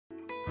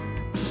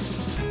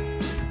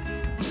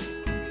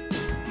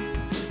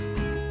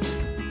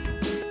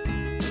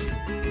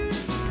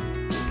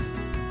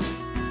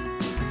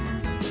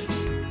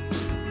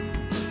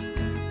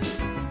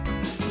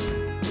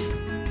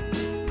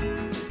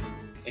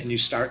and you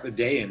start the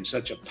day in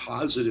such a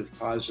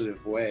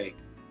positive way.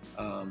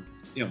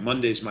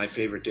 Monday's my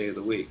favorite day of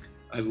the week.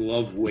 I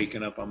love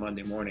waking up on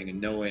Monday morning and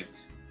knowing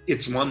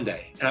it's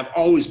Monday. And I've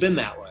always been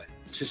that way.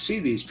 To see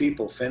these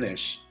people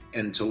finish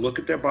and to look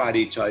at their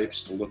body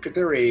types, to look at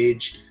their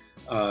age,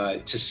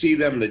 to see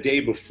them the day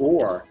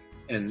before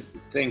and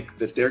think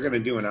that they're going to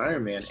do an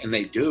Ironman, and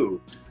they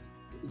do.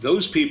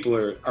 Those people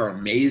are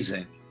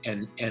amazing,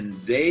 and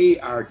they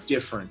are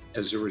different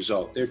as a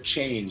result. They're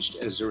changed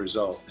as a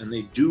result, and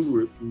they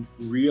do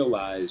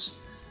realize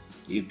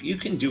you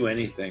can do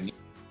anything.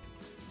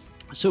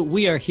 So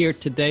we are here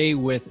today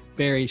with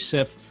Barry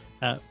Siff.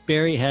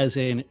 Barry has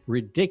a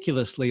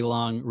ridiculously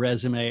long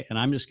resume, and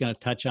I'm just going to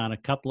touch on a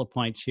couple of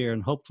points here,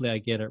 and hopefully I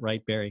get it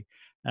right, Barry.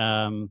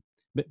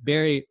 But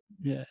Barry,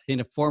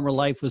 in a former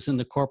life, was in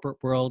the corporate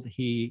world.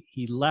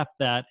 He left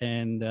that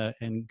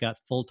and got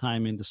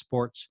full-time into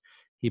sports.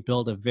 He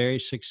built a very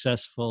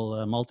successful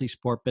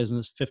multisport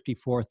business,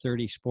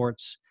 5430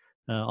 Sports.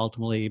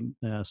 Ultimately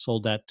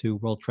sold that to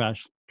World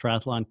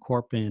Triathlon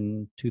Corp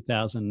in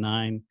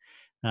 2009.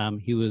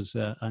 He was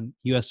on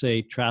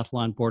USA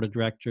Triathlon Board of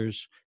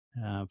Directors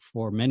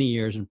for many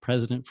years and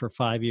president for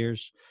 5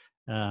 years.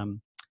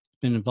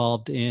 Been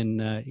involved in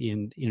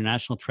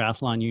International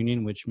Triathlon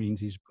Union, which means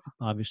he's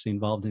obviously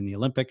involved in the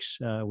Olympics,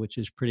 which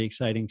is pretty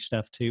exciting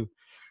stuff too.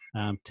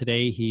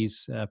 Today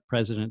he's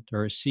president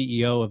or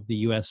CEO of the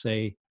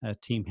USA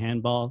team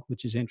handball,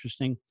 which is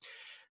interesting.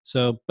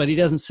 So, but he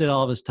doesn't sit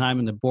all of his time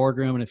in the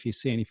boardroom. And if you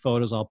see any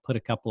photos, I'll put a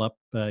couple up.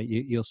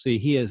 You'll see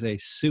he is a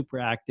super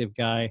active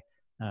guy.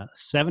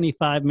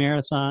 75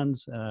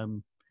 marathons,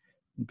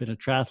 been a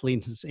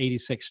triathlete since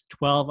 86,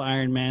 12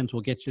 Ironmans.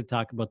 We'll get you to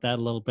talk about that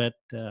a little bit.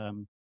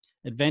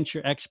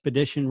 Adventure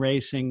expedition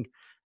racing.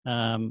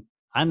 I'm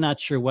not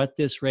sure what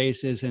this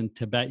race is in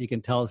Tibet. You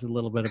can tell us a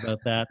little bit about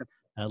that.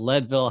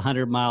 Leadville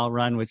 100-mile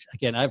run, which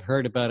again, I've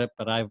heard about it,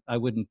 but I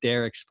wouldn't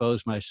dare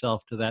expose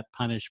myself to that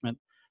punishment.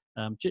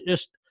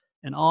 Just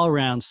an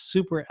all-around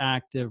super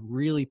active,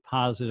 really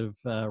positive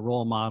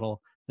role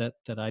model that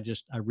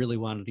I really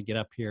wanted to get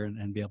up here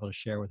and be able to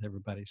share with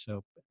everybody.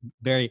 So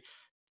Barry,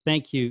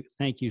 thank you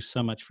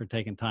so much for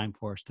taking time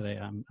for us today.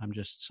 I'm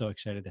just so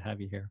excited to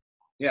have you here.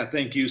 Yeah,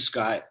 thank you,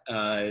 Scott.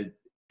 I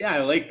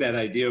like that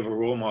idea of a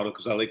role model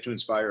because I like to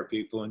inspire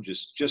people and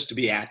just to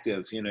be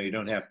active. You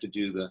don't have to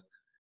do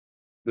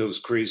those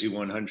crazy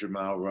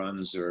 100-mile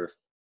runs or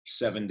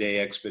 7-day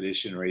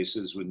expedition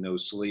races with no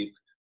sleep.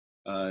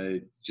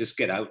 Just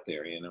get out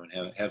there,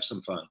 and have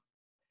some fun.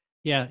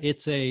 Yeah,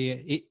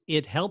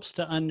 it helps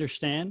to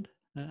understand.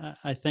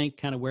 I think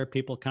kind of where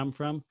people come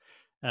from.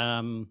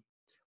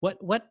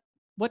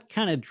 What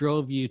kind of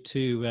drove you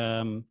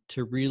to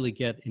really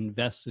get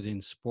invested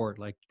in sport?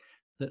 Like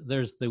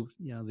there's the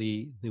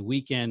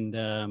weekend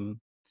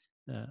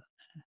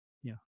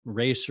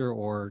racer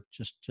or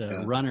just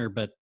runner,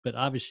 but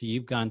obviously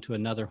you've gone to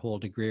another whole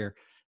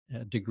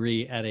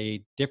degree at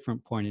a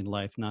different point in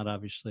life, not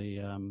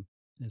obviously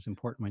as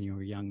important when you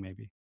were young,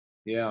 maybe.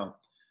 Yeah,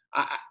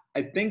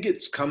 I think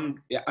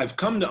I've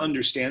come to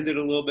understand it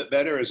a little bit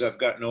better as I've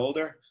gotten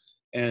older,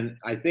 and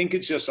I think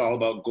it's just all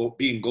about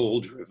being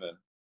goal driven.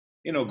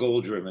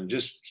 Goal driven,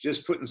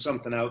 just putting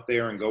something out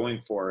there and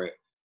going for it,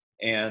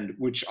 and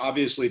which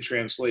obviously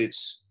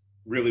translates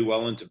really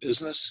well into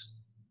business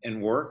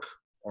and work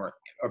or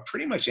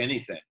pretty much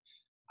anything.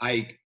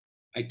 I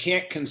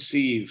can't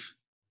conceive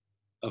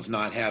of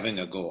not having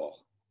a goal,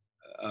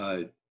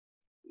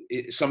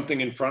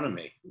 something in front of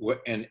me,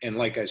 and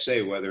like I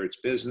say, whether it's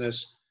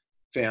business,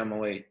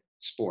 family,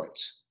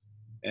 sports.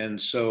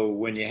 And so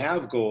when you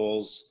have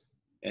goals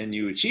and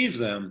you achieve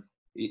them,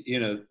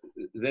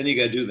 then you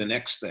got to do the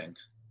next thing.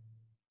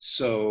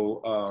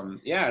 So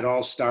it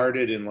all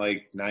started in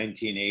like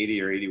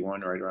 1980 or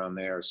 81, right around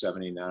there, or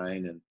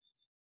 79. And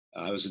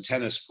I was a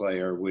tennis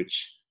player,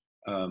 which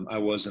I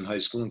was in high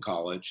school and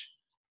college,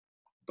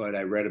 but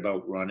I read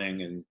about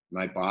running, and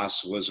my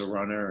boss was a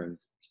runner and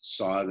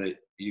saw that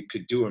you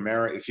could do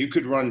if you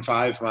could run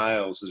 5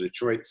 miles. The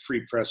Detroit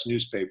Free Press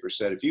newspaper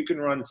said, if you can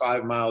run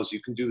 5 miles, you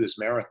can do this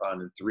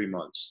marathon in 3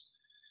 months.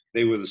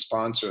 They were the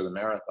sponsor of the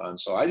marathon.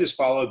 So I just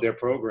followed their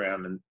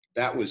program, and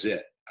that was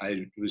it.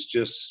 I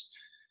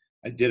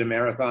did a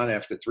marathon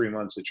after 3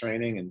 months of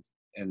training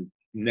and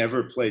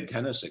never played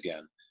tennis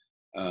again.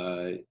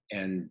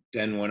 And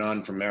then went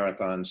on from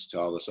marathons to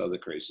all this other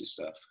crazy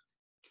stuff.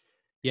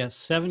 Yes,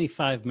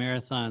 75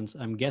 marathons.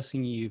 I'm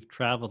guessing you've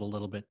traveled a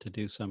little bit to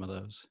do some of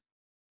those.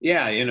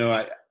 Yeah,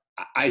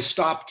 I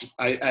stopped.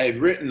 I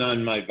had written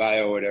on my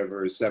bio,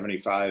 whatever,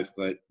 75,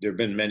 but there have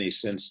been many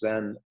since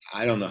then.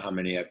 I don't know how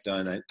many I've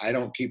done. I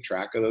don't keep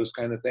track of those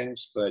kind of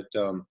things, but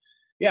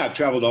I've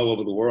traveled all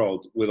over the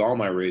world with all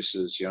my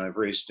races. I've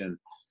raced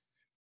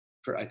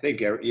I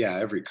think,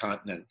 every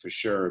continent for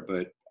sure,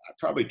 but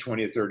probably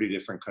 20 or 30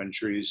 different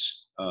countries.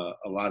 A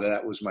lot of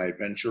that was my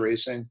adventure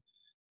racing,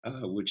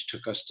 which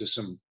took us to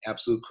some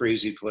absolute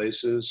crazy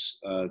places.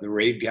 The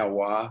Raid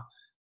Galois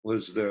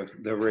was the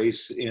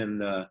race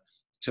in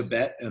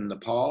Tibet and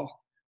Nepal,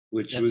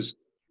 which was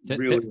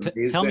really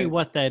amazing. Tell me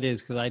what that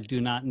is, because I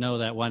do not know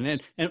that one.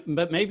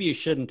 But maybe you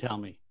shouldn't tell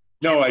me.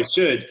 No, I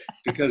should,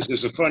 because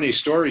there's a funny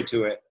story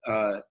to it.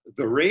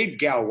 The Raid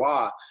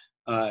Galois,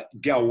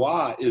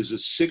 Galois is a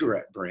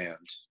cigarette brand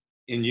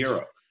in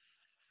Europe,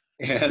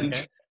 and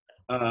Okay.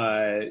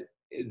 uh,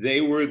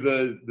 they were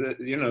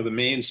the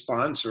main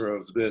sponsor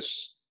of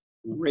this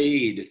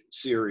Raid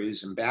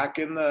series. And back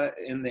in the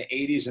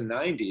 80s and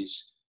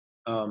 90s,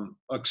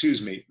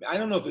 excuse me, I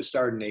don't know if it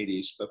started in the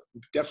 80s, but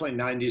definitely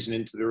 90s and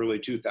into the early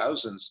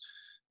 2000s.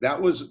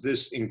 That was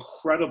this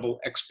incredible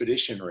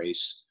expedition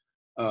race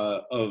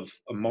of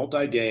a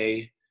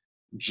multi-day,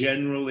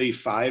 generally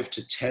 5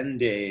 to 10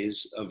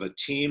 days, of a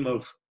team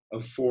of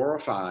 4 or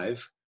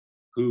 5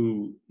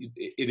 who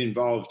it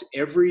involved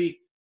every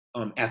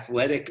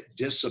athletic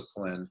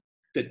discipline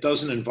that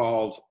doesn't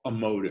involve a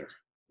motor,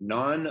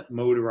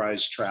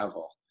 non-motorized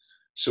travel.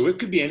 So it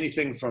could be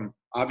anything from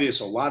a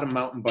lot of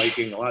mountain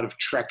biking, a lot of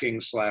trekking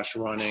 /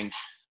 running,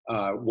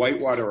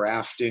 whitewater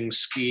rafting,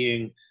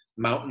 skiing,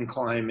 mountain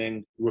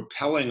climbing,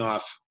 rappelling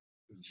off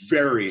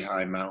very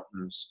high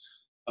mountains,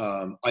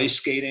 ice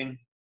skating,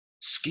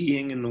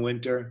 skiing in the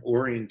winter,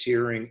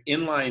 orienteering,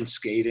 inline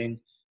skating,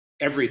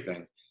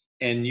 everything.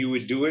 And you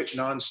would do it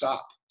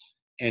nonstop.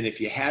 And if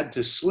you had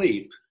to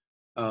sleep,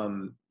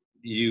 um,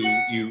 you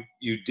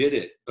did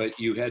it, but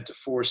you had to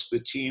force the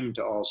team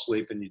to all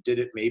sleep, and you did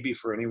it maybe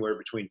for anywhere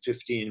between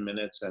 15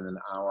 minutes and an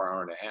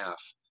hour and a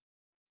half.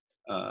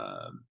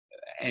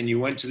 And you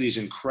went to these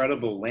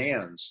incredible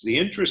lands. The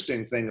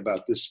interesting thing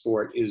about this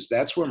sport is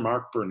that's where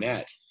Mark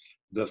Burnett,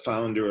 the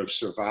founder of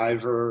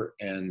Survivor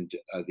and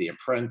The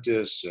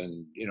Apprentice,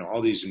 and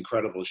all these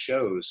incredible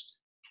shows,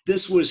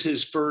 this was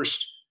his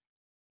first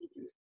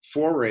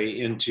foray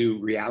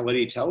into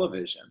reality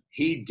television.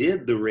 He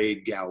did the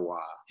Raid Galois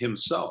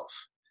himself,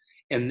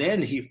 and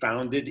then he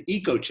founded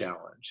Eco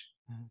Challenge.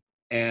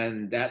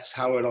 And that's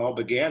how it all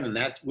began. And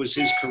that was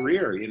his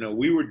career.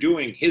 We were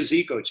doing his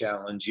Eco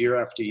Challenge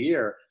year after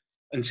year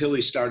until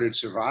he started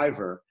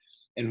Survivor.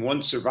 And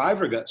once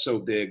Survivor got so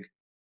big,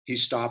 he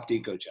stopped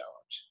Eco Challenge.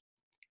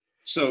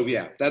 So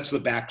yeah, that's the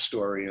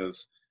backstory of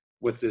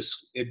what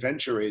this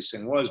adventure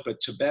racing was. But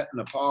Tibet,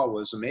 Nepal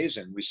was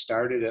amazing. We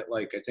started at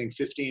I think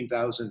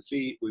 15,000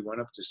 feet. We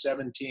went up to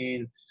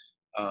 17.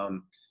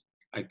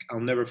 I'll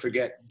never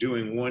forget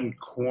doing one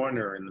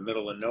corner in the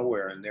middle of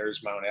nowhere, and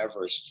there's Mount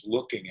Everest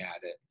looking at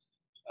it.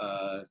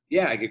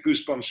 Yeah, I get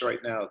goosebumps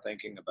right now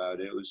thinking about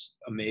it. It was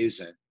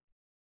amazing.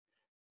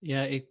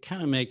 Yeah, it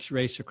kind of makes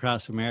Race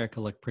Across America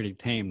look pretty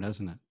tame,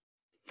 doesn't it?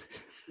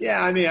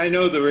 Yeah, I mean, I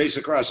know the Race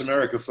Across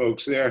America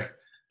folks. They're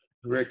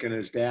Rick and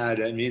his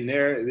dad. I mean,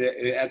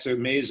 that's an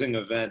amazing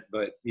event.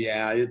 But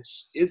yeah,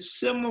 it's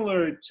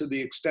similar to the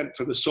extent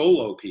for the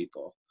solo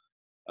people.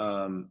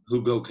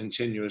 Who go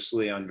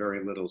continuously on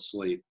very little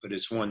sleep, but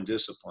it's one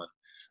discipline.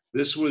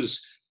 This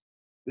was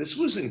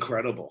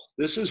incredible.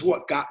 This is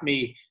what got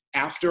me,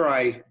 after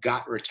I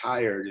got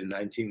retired in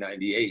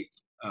 1998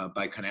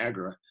 by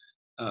Conagra.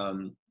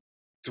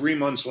 3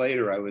 months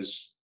later, I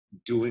was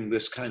doing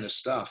this kind of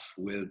stuff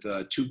with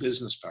 2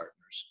 business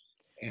partners,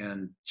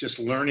 and just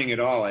learning it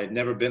all. I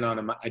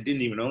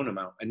didn't even own a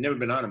mountain. I'd never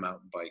been on a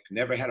mountain bike,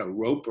 never had a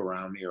rope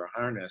around me or a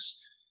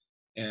harness.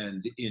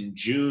 And in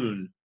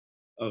June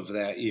of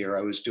that year,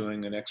 I was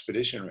doing an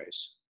expedition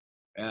race.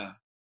 Yeah.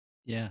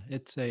 Yeah,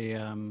 it's I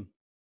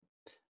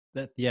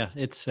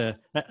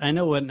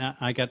know when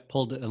I got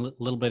pulled a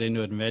little bit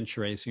into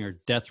adventure racing or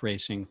death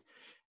racing,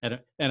 and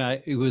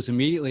it was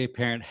immediately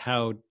apparent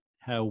how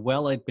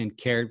well I'd been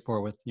cared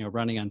for with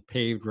running on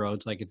paved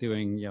roads, like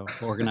doing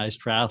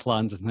organized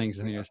triathlons and things,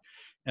 and Yeah.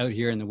 out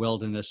here in the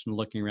wilderness and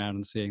looking around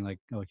and seeing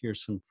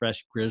here's some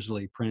fresh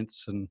grizzly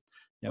prints, and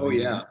Oh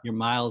yeah. you're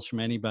miles from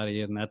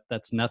anybody, and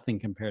that's nothing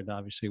compared to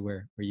obviously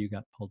where you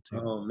got pulled to.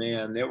 Oh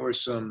man, there were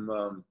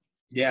some.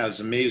 Yeah, it was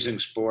amazing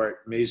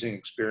sport, amazing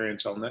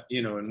experience.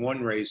 In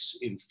one race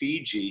in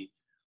Fiji,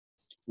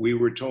 we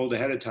were told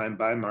ahead of time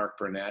by Mark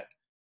Burnett,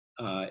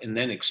 and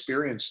then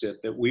experienced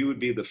it, that we would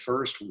be the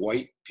first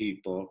white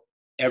people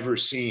ever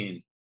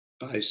seen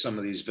by some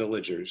of these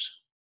villagers.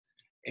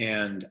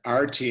 And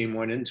our team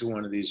went into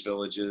one of these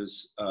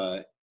villages,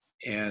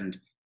 and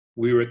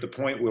we were at the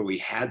point where we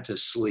had to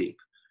sleep.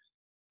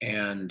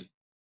 And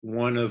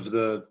one of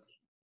the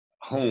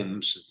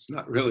homes, it's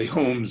not really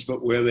homes,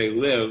 but where they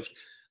lived,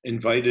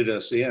 invited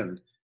us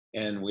in.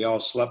 And we all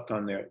slept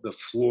on the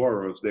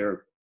floor of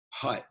their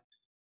hut.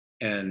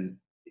 And,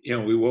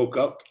 we woke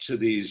up to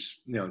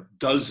these,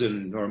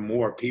 dozen or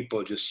more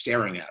people just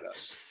staring at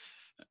us.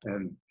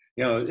 And,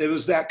 it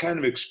was that kind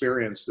of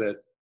experience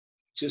that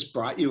just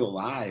brought you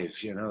alive.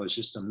 It's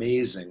just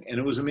amazing. And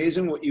it was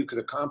amazing what you could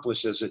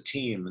accomplish as a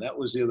team. And that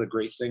was the other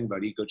great thing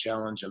about Eco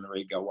Challenge and the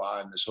Raid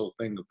Galois and this whole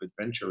thing of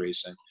adventure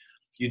racing.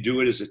 You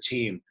do it as a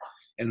team.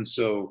 And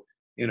so,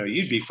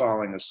 you'd be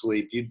falling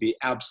asleep, you'd be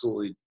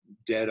absolutely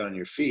dead on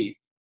your feet,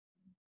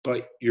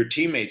 but your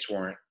teammates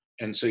weren't.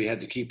 And so you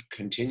had to keep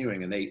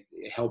continuing, and they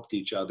helped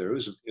each other.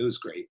 It was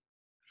great.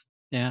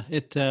 Yeah,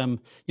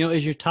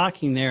 as you're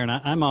talking there, and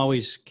I'm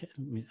always,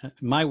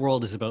 my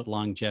world is about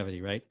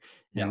longevity, right?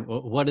 Yeah. And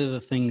what are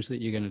the things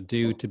that you're going to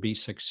do to be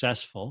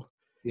successful?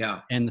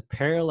 Yeah. and the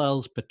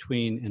parallels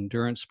between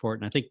endurance sport.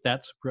 And I think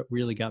that's what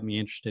really got me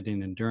interested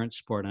in endurance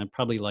sport. And I'm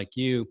probably like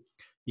you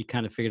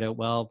kind of figured out,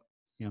 well,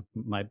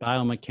 my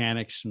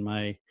biomechanics and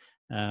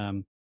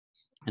um,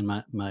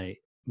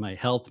 my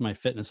health, my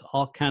fitness,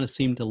 all kind of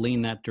seem to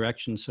lean that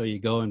direction. So you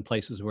go in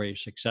places where you're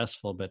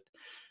successful. But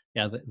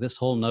yeah, this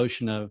whole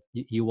notion of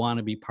you want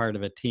to be part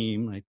of a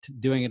team, like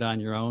doing it on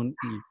your own,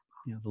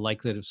 the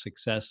likelihood of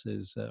success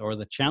is, or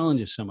the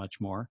challenge is so much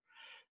more.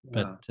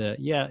 But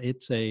yeah,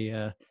 it's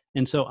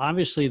and so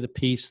obviously the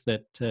piece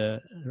that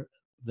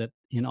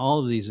in all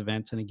of these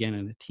events, and again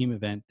in a team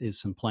event, is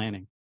some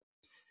planning,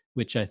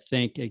 which I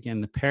think,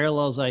 again, the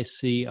parallels I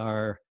see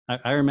are,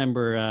 I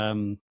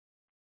remember,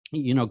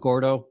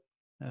 Gordo.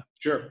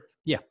 Sure.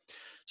 Yeah.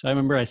 So I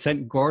remember I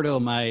sent Gordo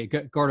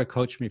Gordo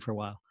coached me for a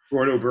while.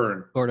 Gordo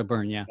Byrne. Gordo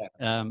Byrne, yeah.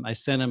 I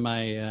sent him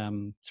my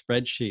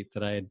spreadsheet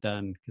that I had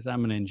done, because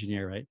I'm an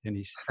engineer, right? And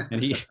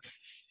he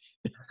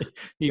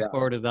he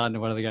forwarded on to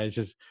one of the guys.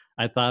 Just,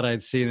 I thought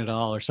I'd seen it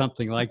all, or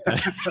something like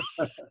that.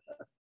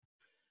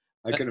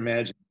 I can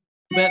imagine.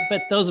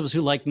 But those of us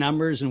who like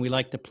numbers and we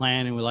like to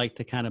plan and we like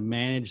to kind of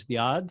manage the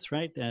odds,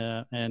 right?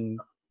 And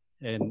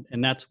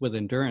that's with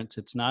endurance.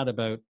 It's not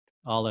about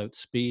all out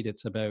speed.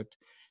 It's about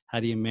how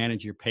do you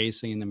manage your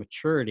pacing and the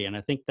maturity. And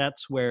I think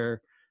that's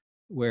where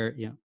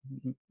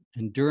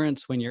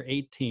endurance when you're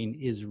 18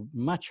 is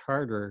much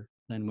harder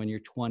than when you're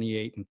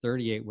 28 and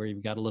 38, where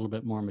you've got a little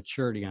bit more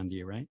maturity under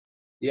you, right?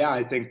 Yeah,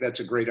 I think that's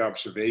a great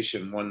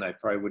observation, one I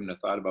probably wouldn't have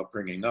thought about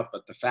bringing up.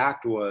 But the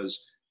fact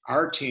was,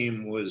 our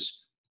team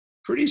was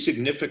pretty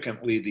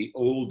significantly the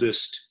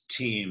oldest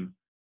team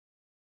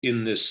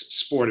in this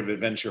sport of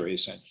adventure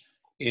racing.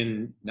 We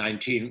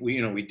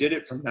did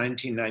it from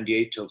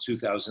 1998 till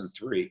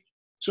 2003,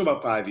 so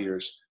about 5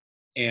 years.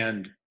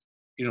 And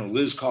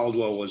Liz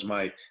Caldwell was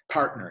my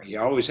partner.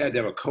 You always had to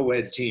have a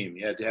co-ed team.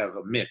 You had to have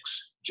a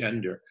mix,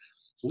 gender.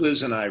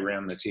 Liz and I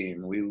ran the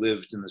team. We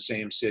lived in the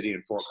same city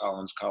in Fort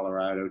Collins,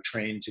 Colorado,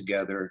 trained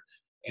together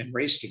and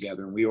raced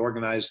together. And we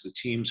organized the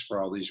teams for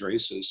all these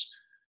races.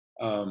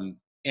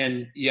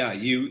 And yeah,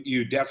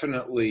 you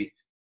definitely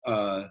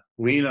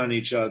lean on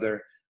each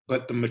other,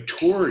 but the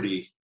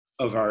maturity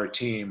of our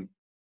team,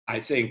 I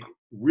think,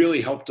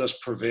 really helped us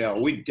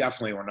prevail. We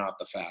definitely were not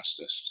the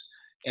fastest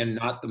and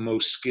not the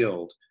most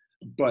skilled,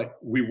 but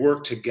we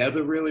worked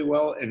together really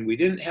well, and we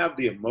didn't have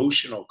the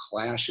emotional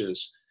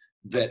clashes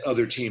that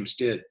other teams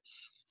did.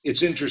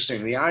 It's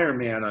interesting. The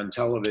Ironman on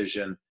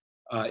television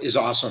is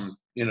awesome,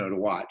 to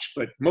watch,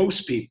 but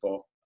most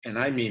people, and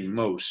I mean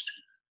most,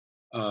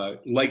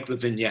 like the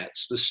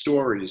vignettes, the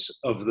stories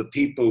of the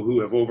people who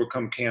have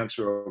overcome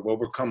cancer or have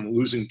overcome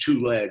losing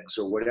 2 legs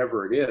or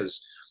whatever it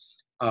is,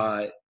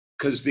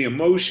 because the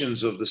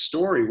emotions of the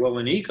story, well,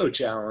 in Eco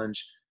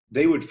Challenge,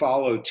 they would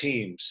follow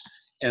teams.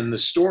 And the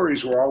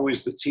stories were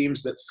always the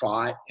teams that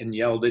fought and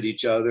yelled at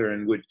each other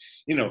and would,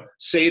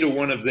 say to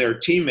one of their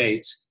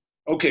teammates,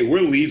 okay, we're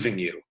leaving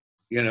you.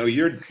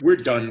 We're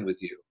done with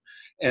you.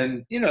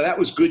 And, that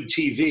was good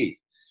TV.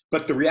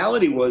 But the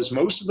reality was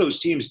most of those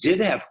teams did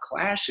have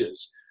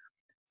clashes.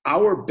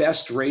 Our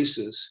best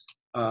races,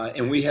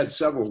 and we had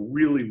several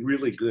really,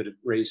 really good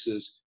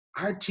races,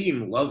 our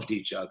team loved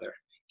each other.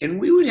 And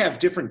we would have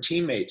different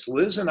teammates.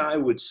 Liz and I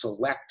would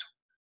select,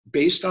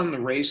 based on the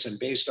race and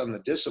based on the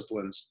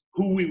disciplines,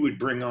 who we would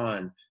bring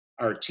on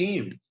our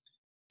team.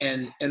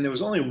 And there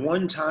was only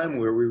one time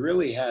where we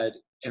really had,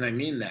 and I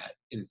mean that,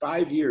 in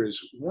 5 years,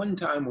 one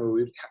time where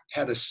we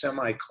had a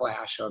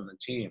semi-clash on the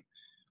team.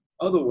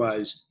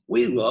 Otherwise,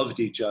 we loved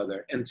each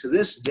other. And to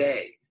this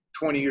day,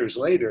 20 years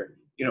later,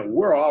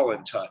 we're all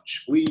in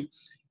touch.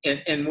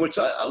 And what's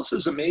else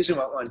is amazing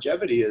about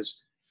longevity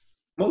is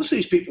most of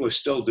these people are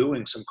still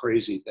doing some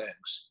crazy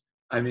things.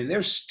 I mean,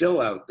 they're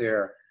still out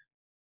there,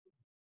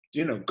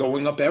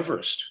 going up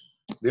Everest.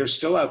 They're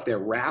still out there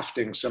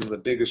rafting some of the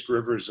biggest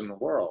rivers in the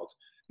world.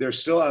 They're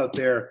still out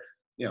there.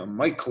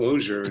 Mike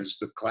Closure is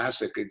the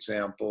classic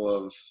example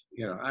of,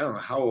 I don't know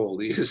how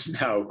old he is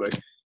now, but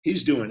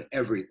he's doing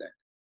everything.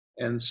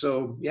 And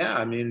so, yeah,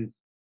 I mean,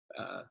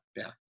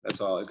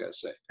 that's all I've got to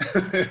say.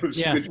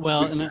 Yeah,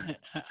 well, and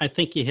I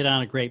think you hit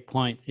on a great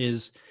point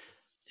and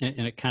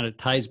it kind of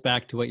ties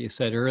back to what you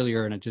said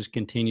earlier, and it just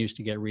continues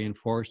to get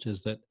reinforced,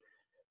 is that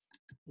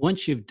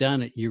once you've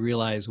done it, you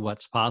realize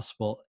what's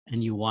possible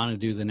and you want to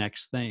do the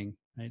next thing,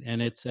 right?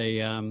 And it's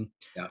and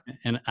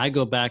I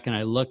go back and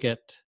I look at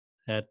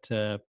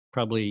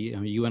probably,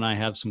 you and I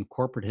have some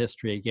corporate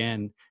history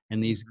again,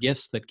 and these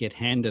gifts that get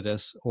handed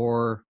us,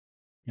 or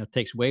it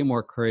takes way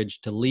more courage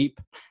to leap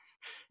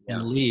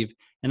and leave.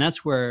 And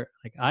that's where,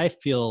 like, I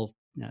feel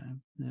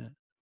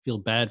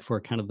bad for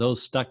kind of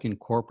those stuck in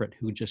corporate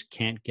who just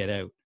can't get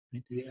out.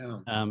 Right?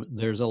 Yeah.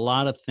 There's a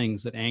lot of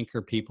things that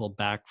anchor people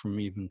back from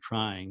even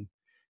trying.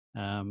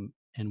 And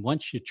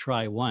once you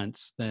try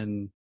once,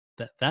 then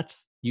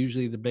that's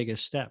usually the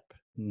biggest step,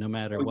 no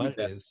matter what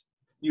it is.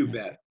 You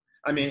bet.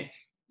 I mean,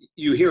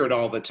 you hear it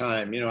all the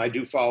time. I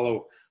do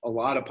follow a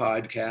lot of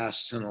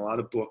podcasts and a lot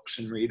of books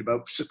and read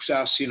about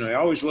success. You're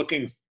always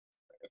looking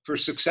for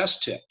success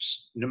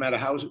tips, no matter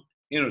how,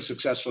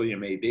 successful you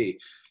may be.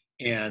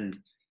 And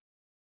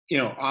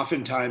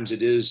oftentimes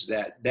it is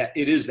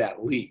that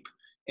leap.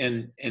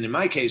 And in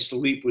my case, the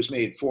leap was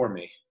made for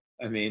me.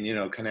 I mean,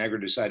 Conagra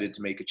decided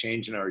to make a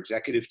change in our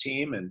executive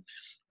team and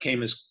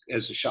came as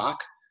a shock.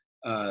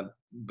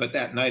 But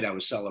that night I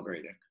was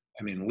celebrating.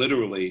 I mean,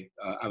 literally,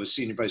 I was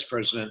senior vice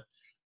president.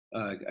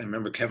 I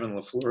remember Kevin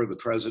LaFleur, the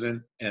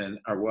president, and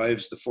our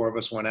wives, the four of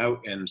us went out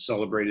and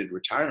celebrated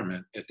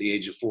retirement at the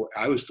age of 4.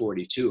 I was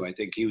 42. I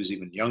think he was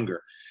even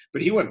younger,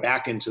 but he went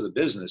back into the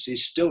business.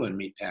 He's still in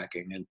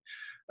meatpacking and,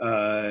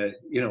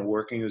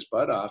 working his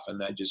butt off.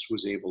 And I just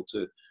was able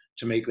to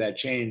make that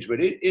change.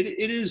 But it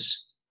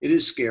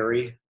is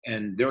scary.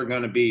 And there are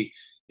going to be,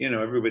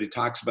 everybody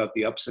talks about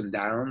the ups and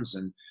downs.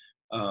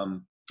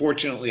 And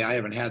fortunately, I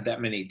haven't had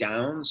that many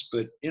downs,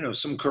 but,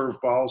 some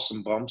curveballs,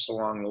 some bumps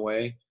along the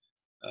way.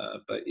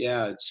 But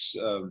yeah,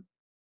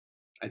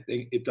 I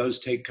think it does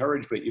take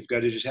courage, but you've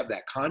got to just have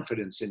that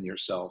confidence in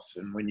yourself.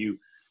 And when you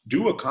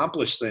do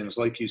accomplish things,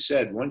 like you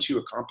said, once you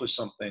accomplish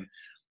something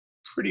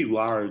pretty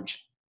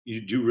large,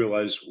 you do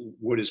realize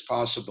what is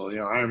possible.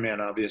 Ironman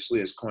obviously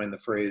has coined the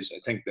phrase, I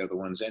think they're the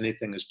ones,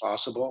 anything is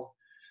possible.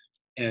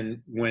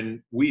 And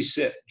when we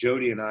sit,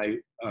 Jody and I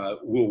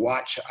will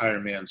watch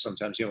Ironman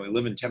sometimes. We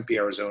live in Tempe,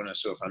 Arizona.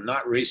 So if I'm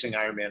not racing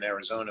Ironman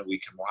Arizona, we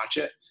can watch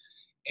it.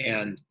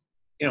 And,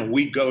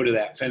 we go to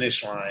that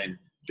finish line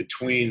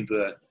between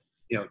the,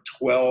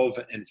 12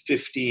 and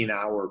 15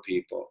 hour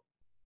people.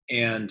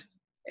 And,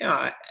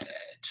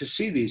 to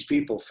see these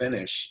people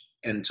finish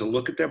and to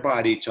look at their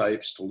body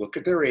types, to look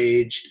at their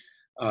age,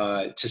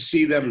 to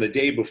see them the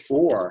day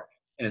before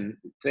and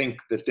think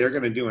that they're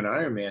going to do an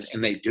Ironman,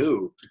 and they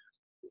do.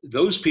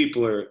 Those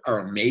people are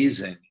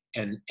amazing,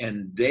 and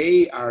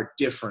they are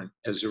different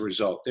as a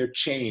result. They're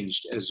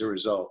changed as a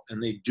result,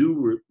 and they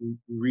do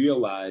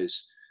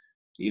realize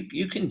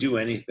you can do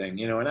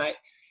anything, and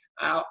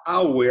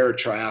I'll wear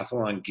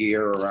triathlon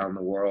gear around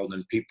the world,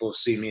 and people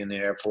see me in the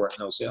airport and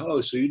they'll say, "Oh,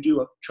 so you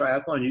do a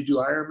triathlon, you do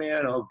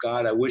Ironman? Oh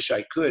God, I wish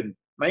I could."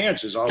 My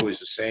answer is always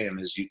the same,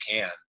 as you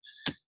can.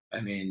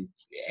 I mean,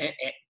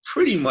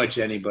 pretty much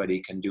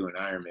anybody can do an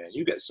Ironman.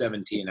 You got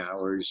 17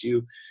 hours.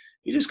 You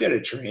just got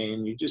to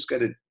train. You just got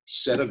to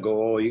set a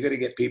goal. You got to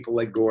get people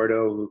like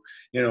Gordo,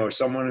 who, or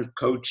someone to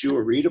coach you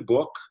or read a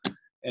book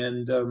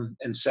and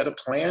set a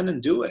plan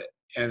and do it.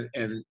 And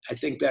I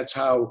think that's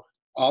how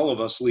all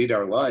of us lead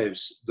our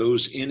lives,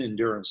 those in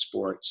endurance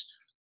sports.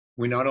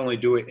 We not only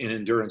do it in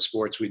endurance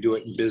sports, we do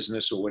it in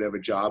business or whatever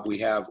job we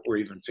have, or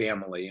even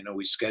family.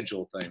 We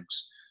schedule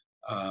things.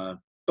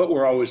 But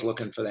we're always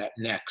looking for that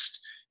next.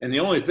 And the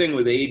only thing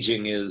with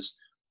aging is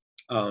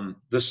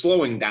the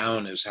slowing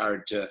down is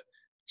hard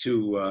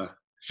to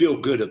feel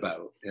good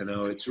about.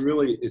 It's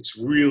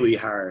really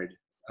hard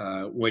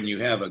when you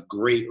have a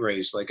great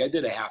race. Like I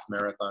did a half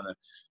marathon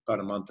about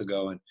a month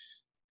ago, and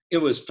it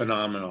was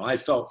phenomenal. I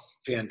felt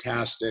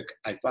fantastic.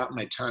 I thought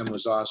my time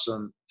was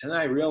awesome. And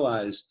I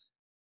realized,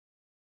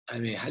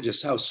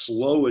 just how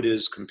slow it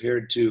is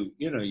compared to,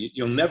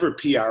 you'll never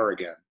PR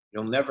again.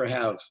 You'll never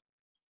have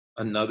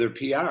another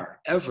PR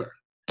ever.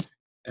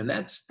 And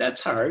that's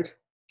hard.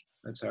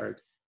 That's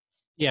hard.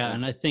 Yeah,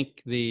 and I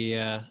think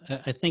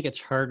I think it's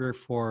harder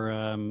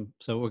for.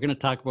 So we're going to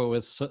talk about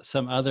with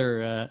some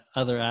other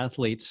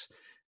athletes.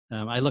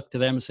 I look to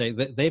them and say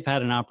that they've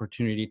had an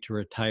opportunity to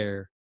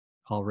retire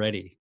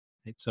already.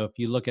 Right? So if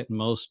you look at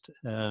most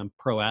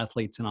pro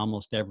athletes in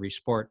almost every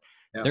sport,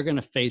 they're going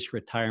to face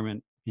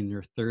retirement in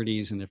their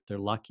 30s, and if they're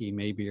lucky,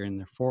 maybe are in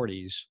their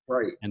 40s.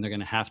 Right. And they're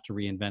going to have to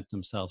reinvent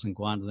themselves and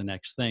go on to the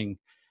next thing.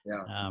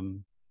 Yeah.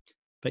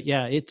 But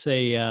yeah, it's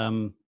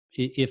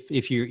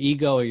if your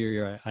ego or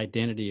your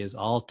identity is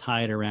all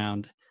tied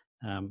around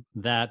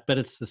that, but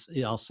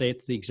I'll say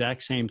it's the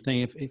exact same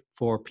thing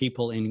for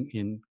people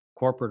in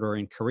corporate or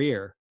in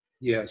career.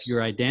 Yes. If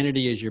your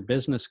identity is your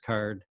business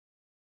card,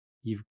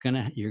 you're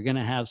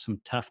gonna have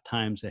some tough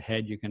times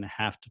ahead. You're gonna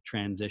have to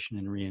transition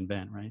and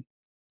reinvent, right?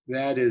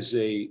 That is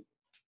a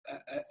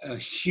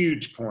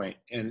huge point,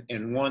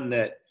 and one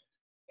that,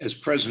 as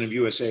president of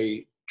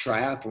USA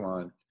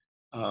Triathlon,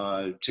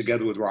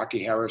 together with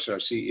Rocky Harris, our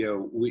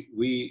CEO,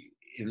 we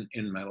in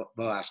the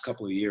last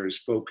couple of years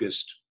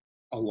focused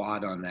a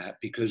lot on that,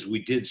 because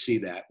we did see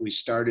that. We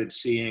started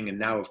seeing, and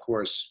now of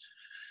course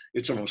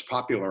it's almost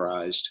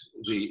popularized,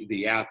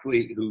 the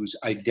athlete whose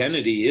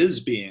identity is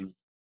being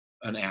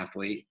an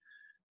athlete,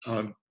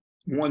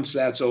 once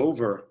that's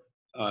over,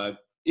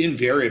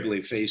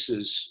 invariably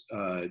faces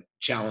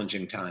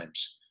challenging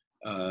times,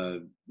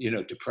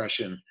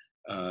 depression,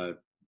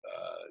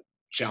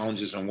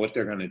 challenges on what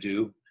they're going to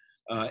do.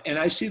 And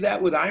I see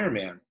that with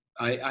Ironman.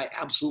 I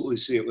absolutely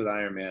see it with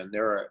Ironman.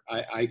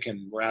 I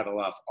can rattle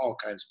off all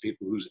kinds of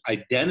people whose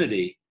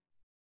identity,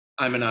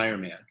 I'm an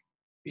Ironman.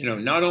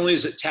 Not only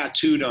is it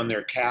tattooed on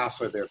their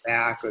calf or their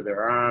back or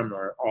their arm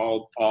or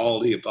all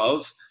the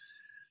above,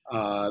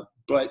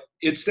 but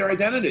it's their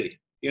identity.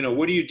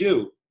 What do you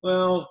do?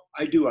 Well,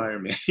 I do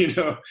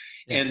Ironman,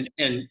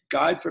 and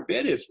God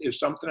forbid if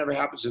something ever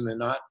happens and they're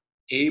not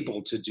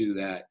able to do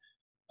that,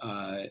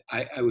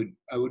 I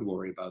would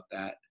worry about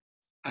that.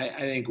 I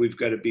think we've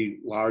got to be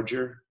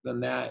larger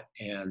than that.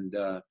 And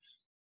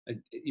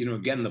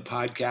again, the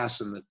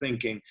podcasts and the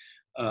thinking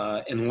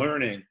and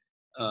learning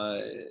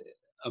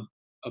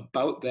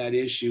about that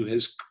issue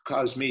has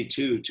caused me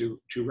too to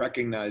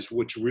recognize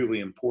what's really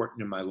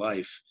important in my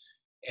life.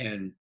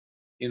 And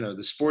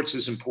the sports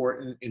is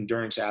important,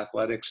 endurance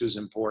athletics is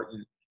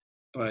important,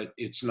 but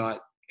it's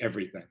not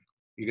everything.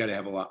 You got to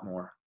have a lot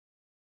more.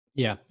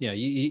 Yeah, yeah.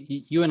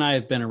 You and I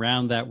have been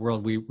around that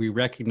world. We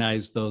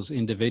recognize those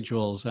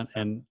individuals,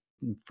 and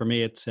for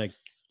me, it's like,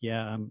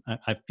 yeah,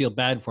 I feel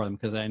bad for them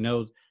because I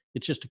know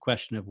it's just a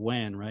question of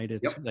when, right?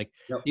 It's Yep. like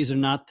Yep. these are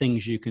not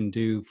things you can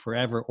do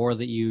forever, or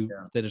Yeah.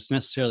 that it's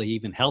necessarily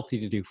even healthy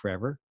to do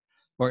forever,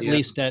 or at Yeah.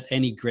 least at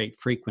any great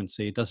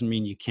frequency. It doesn't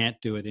mean you can't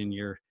do it in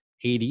your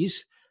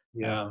 80s,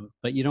 Yeah.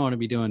 but you don't want to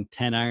be doing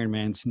 10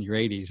 Ironmans in your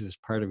 80s as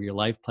part of your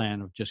life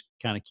plan of just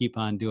kind of keep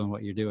on doing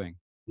what you're doing.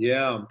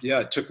 Yeah, yeah.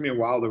 It took me a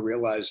while to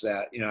realize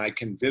that. I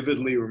can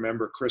vividly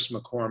remember Chris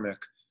McCormick,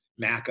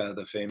 Macca,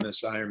 the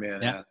famous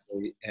Ironman Yeah.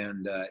 athlete,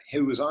 and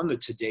he was on the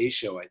Today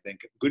Show, I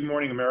think, Good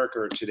Morning America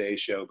or Today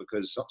Show,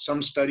 because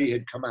some study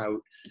had come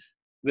out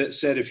that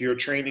said if you're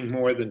training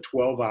more than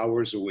 12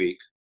 hours a week,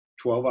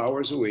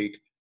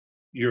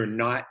 you're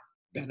not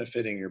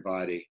benefiting your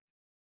body.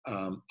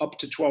 Up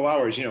to 12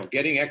 hours,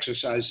 getting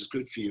exercise is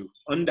good for you.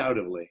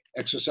 Undoubtedly,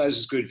 exercise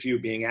is good for you.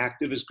 Being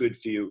active is good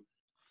for you.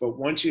 But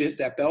once you hit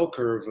that bell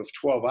curve of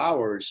 12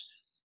 hours,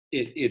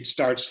 it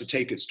starts to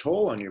take its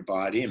toll on your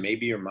body and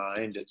maybe your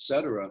mind, et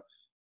cetera.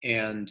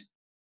 And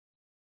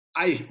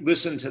I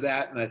listened to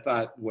that and I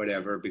thought,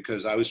 whatever,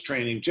 because I was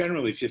training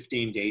generally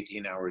 15 to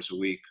 18 hours a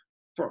week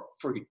for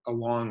a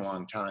long,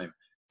 long time.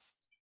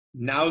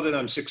 Now that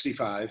I'm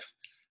 65,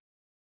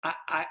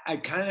 I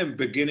kind of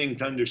beginning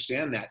to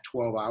understand that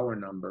 12-hour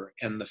number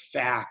and the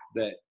fact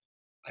that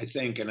I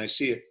think, and I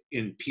see it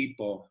in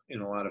people,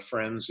 in a lot of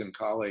friends and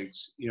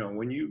colleagues,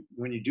 when you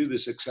do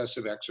this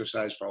excessive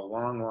exercise for a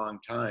long, long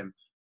time,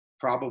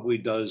 probably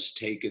does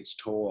take its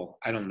toll.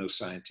 I don't know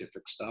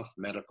scientific stuff,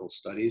 medical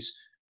studies,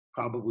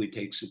 probably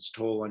takes its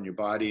toll on your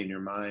body and your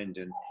mind,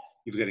 and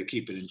you've got to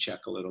keep it in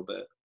check a little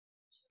bit.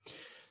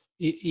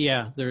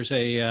 Yeah, there's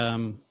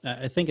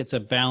I think it's a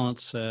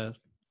balance,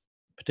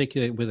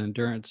 particularly with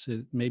endurance,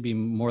 maybe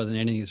more than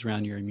anything is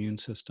around your immune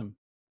system.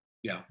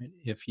 Yeah.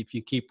 If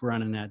you keep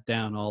running that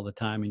down all the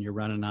time and you're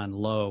running on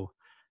low,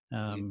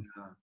 Yeah.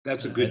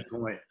 That's a good I,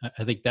 point.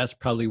 I think that's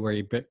probably where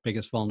your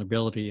biggest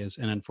vulnerability is.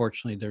 And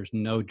unfortunately, there's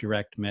no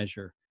direct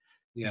measure.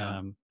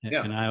 Yeah.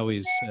 And I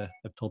always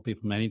have told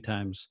people many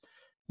times,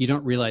 you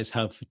don't realize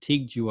how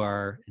fatigued you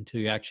are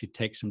until you actually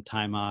take some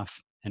time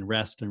off and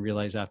rest and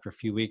realize after a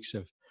few weeks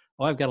of,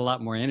 oh, I've got a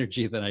lot more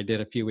energy than I did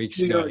a few weeks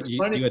ago. It's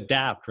funny. You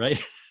adapt, right?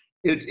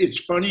 It's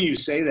funny you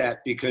say that,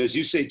 because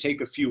you say take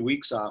a few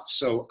weeks off.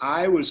 So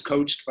I was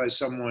coached by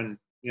someone,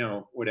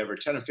 whatever,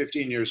 10 or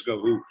 15 years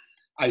ago, who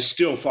I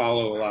still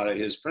follow a lot of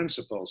his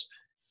principles.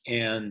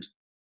 And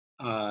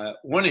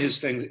one of his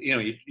things,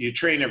 you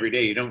train every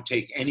day, you don't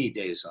take any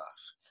days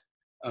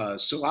off.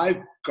 So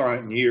I've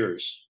gone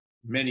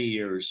many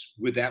years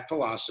with that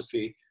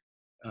philosophy,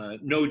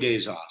 no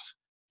days off.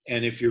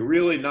 And if you're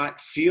really not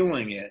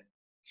feeling it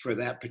for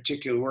that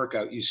particular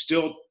workout, you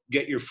still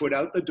get your foot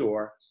out the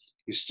door.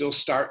 You still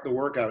start the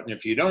workout. And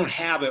if you don't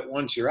have it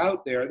once you're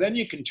out there, then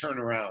you can turn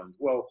around.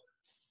 Well,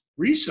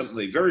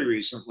 very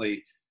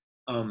recently,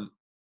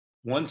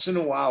 once in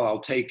a while, I'll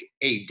take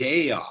a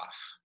day off,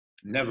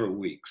 never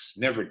weeks,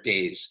 never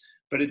days,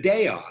 but a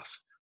day off.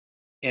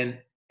 And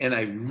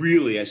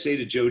I say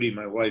to Jody,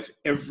 my wife,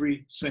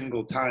 every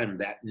single time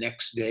that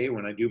next day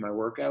when I do my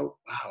workout,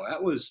 wow,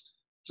 it was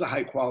a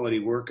high quality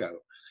workout.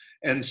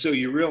 And so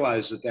you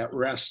realize that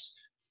rest,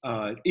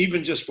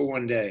 even just for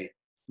one day,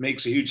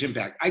 makes a huge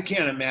impact. I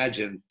can't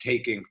imagine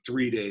taking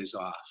 3 days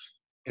off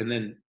and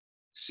then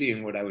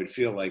seeing what I would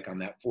feel like on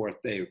that fourth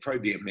day. It would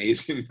probably be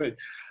amazing. But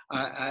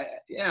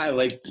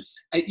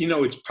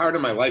it's part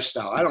of my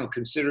lifestyle. I don't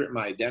consider it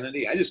my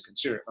identity. I just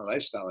consider it my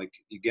lifestyle. Like,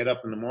 you get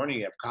up in the morning,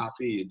 you have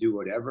coffee, you do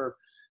whatever,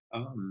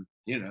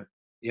 you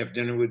have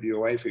dinner with your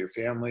wife or your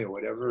family or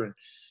whatever. And,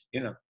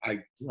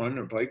 I run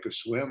or bike or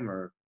swim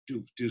or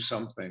do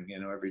something,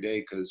 every day,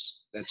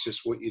 because that's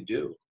just what you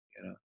do.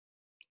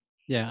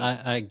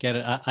 Yeah, I get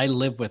it. I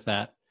live with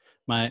that.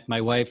 My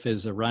wife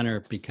is a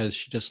runner because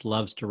she just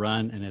loves to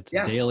run, and it's a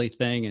Yeah. daily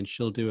thing, and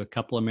she'll do a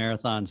couple of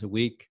marathons a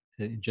week,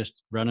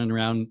 just running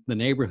around the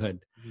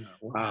neighborhood. Yeah.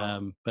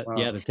 Wow. But Wow.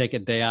 yeah, to take a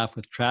day off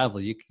with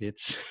travel,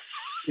 it's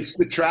It's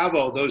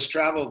those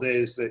travel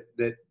days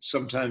that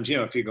sometimes,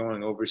 if you're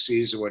going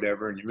overseas or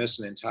whatever and you miss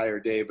an entire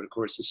day, but of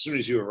course, as soon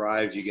as you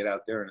arrive, you get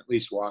out there and at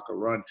least walk or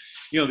run.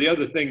 The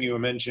other thing you were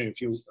mentioning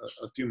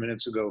a few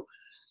minutes ago,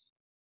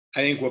 I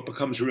think what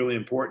becomes really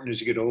important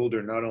as you get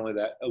older, not only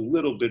that, a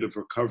little bit of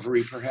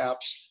recovery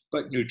perhaps,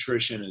 but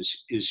nutrition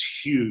is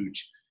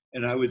huge.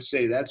 And I would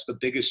say that's the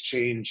biggest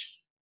change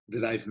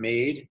that I've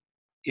made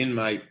in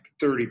my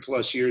 30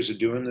 plus years of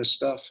doing this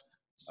stuff.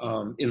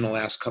 In the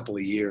last couple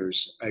of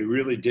years, I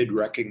really did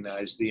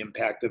recognize the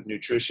impact of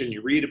nutrition.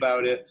 You read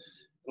about it,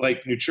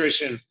 like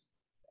nutrition,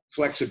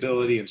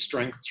 flexibility, and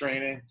strength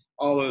training,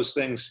 all those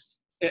things.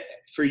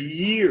 for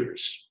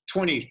years,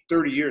 20,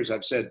 30 years,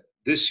 I've said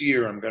this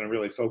year I'm going to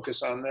really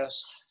focus on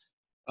this.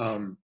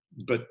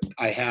 But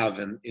I have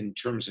in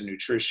terms of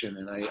nutrition,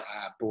 and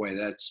boy,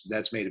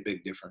 that's made a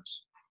big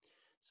difference.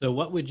 So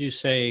what would you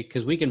say,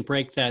 because we can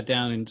break that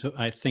down into,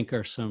 I think,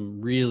 are some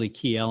really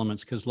key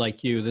elements, because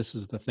like you, this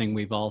is the thing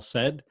we've all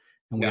said,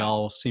 and we Yeah.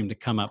 all seem to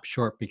come up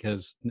short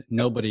because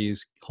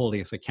nobody's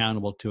holding us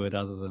accountable to it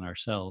other than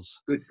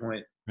ourselves. Good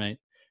point. Right.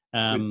 Good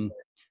point.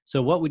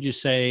 So what would you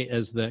say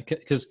as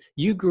because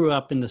you grew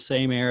up in the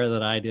same era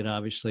that I did,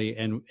 obviously,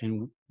 and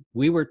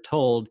we were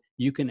told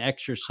you can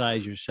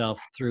exercise yourself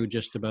through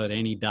just about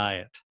any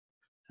diet.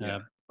 Yeah.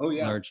 Oh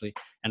yeah. Largely.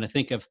 And I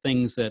think of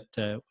things that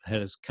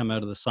has come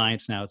out of the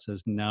science now. It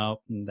says,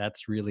 no,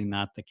 that's really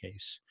not the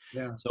case.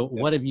 Yeah. So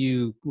what have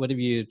you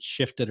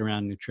shifted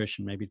around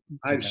nutrition? Maybe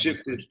I've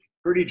shifted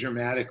pretty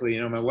dramatically.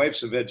 My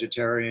wife's a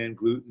vegetarian,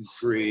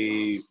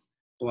 gluten-free,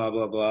 blah,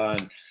 blah, blah,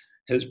 and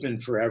has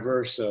been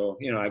forever. So,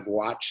 I've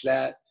watched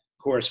that.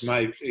 Of course,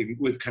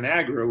 with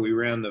Conagra, we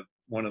ran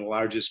one of the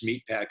largest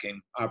meat packing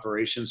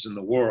operations in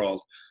the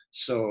world.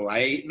 So I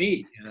ate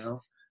meat,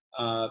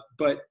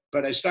 but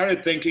I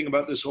started thinking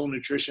about this whole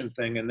nutrition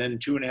thing. And then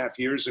 2.5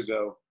 years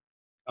ago,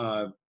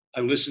 I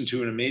listened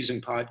to an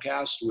amazing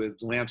podcast with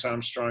Lance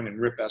Armstrong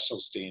and Rip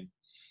Esselstyn.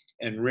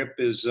 And Rip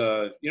is,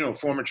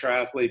 former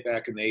triathlete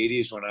back in the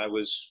 80s when I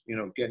was,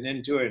 getting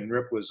into it. And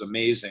Rip was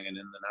amazing, and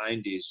in the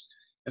 90s.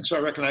 And so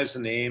I recognized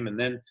the name. And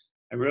then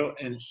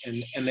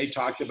and they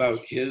talked about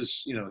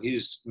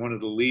he's one of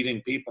the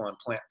leading people on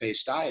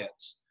plant-based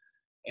diets.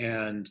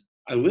 And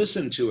I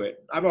listened to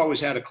it. I've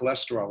always had a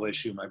cholesterol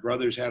issue. My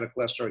brother's had a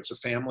cholesterol. It's a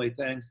family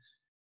thing,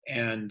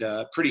 and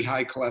pretty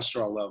high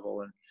cholesterol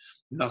level, and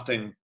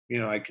nothing,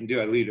 I can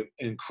do. I lead an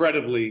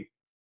incredibly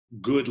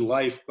good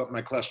life, but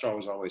my cholesterol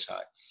was always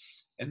high.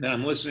 And then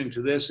I'm listening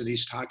to this, and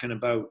he's talking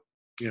about,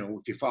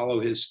 if you follow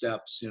his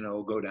steps,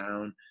 go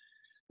down.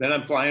 Then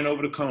I'm flying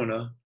over to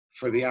Kona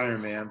for the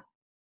Ironman,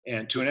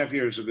 and 2.5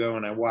 years ago,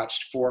 and I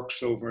watched Fork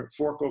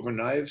Over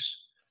Knives,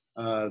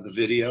 the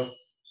video,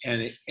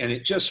 and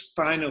it just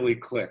finally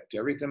clicked.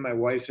 Everything my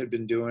wife had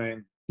been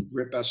doing,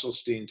 Rip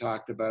Esselstyn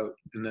talked about,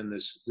 and then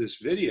this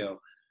video.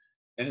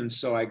 And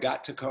so I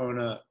got to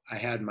Kona. I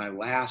had my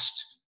last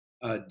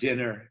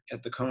dinner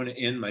at the Kona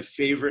Inn, my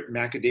favorite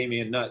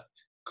macadamia nut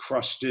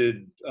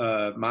crusted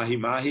mahi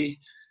mahi,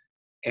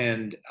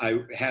 and I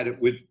had it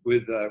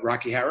with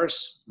Rocky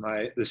Harris,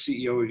 the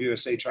CEO of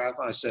USA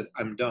Triathlon. I said,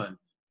 I'm done.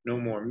 No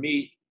more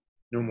meat,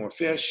 no more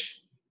fish.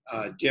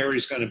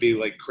 Dairy's going to be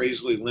like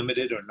crazily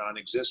limited or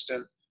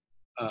non-existent.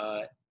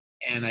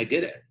 And I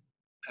did it.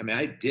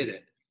 I did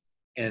it.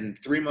 And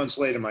 3 months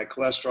later, my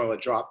cholesterol had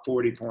dropped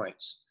 40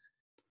 points.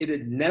 It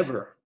had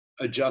never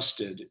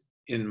adjusted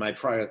in my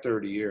prior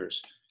 30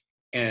 years.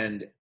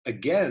 And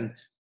again,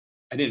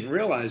 I didn't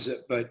realize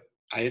it, but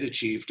I had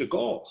achieved a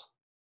goal.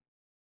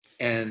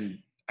 And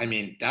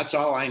that's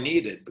all I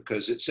needed,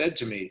 because it said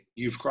to me,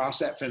 you've crossed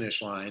that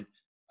finish line,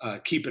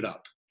 keep it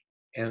up.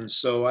 And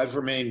so I've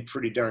remained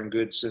pretty darn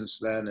good since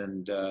then.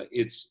 And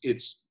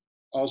it's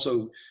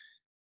also,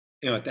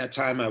 at that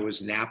time I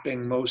was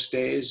napping most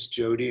days.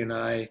 Jody and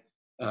I,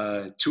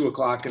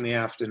 2:00 in the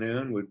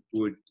afternoon,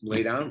 would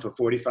lay down for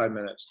 45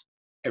 minutes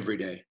every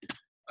day.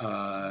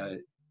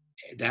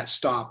 That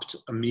stopped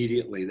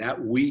immediately.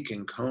 That week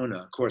in Kona,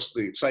 of course,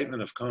 the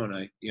excitement of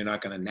Kona, you're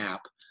not going to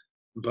nap,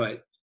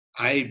 but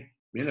I,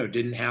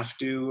 didn't have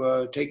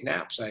to take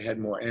naps. I had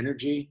more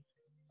energy.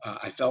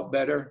 I felt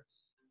better.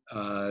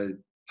 I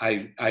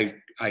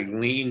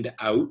leaned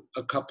out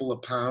a couple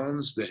of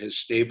pounds that has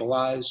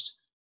stabilized.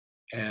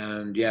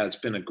 And yeah, it's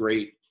been a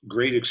great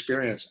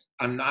experience.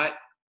 I'm not,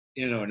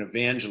 an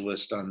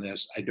evangelist on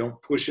this. I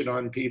don't push it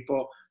on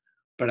people,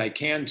 but I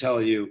can tell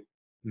you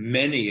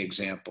many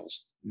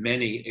examples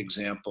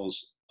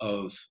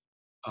of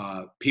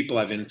people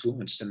I've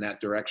influenced in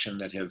that direction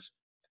that have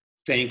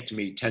thanked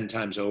me 10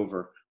 times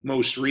over.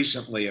 Most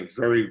recently, a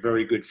very,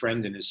 very good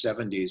friend in his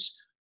 70s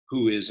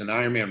who is an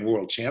Ironman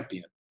world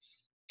champion.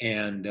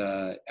 And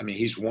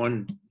he's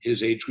won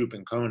his age group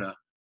in Kona.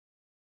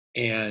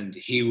 And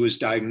he was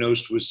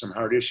diagnosed with some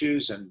heart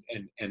issues, and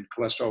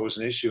cholesterol was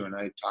an issue. And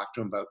I talked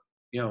to him about,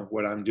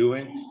 what I'm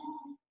doing.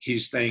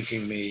 He's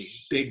thanking me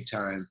big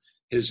time.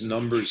 His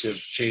numbers have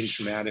changed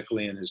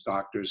dramatically, and his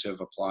doctors have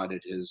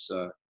applauded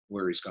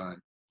where he's gone.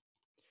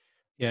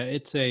 Yeah,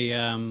 it's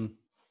in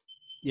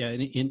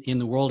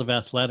the world of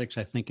athletics,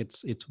 I think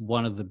it's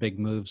one of the big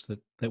moves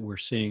that we're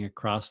seeing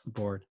across the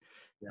board.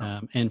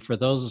 Yeah. And for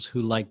those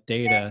who like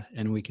data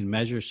and we can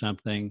measure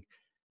something,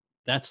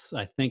 that's,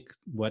 I think,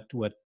 what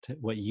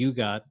you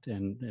got,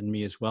 and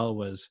me as well,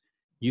 was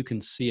you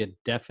can see a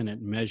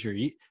definite measure.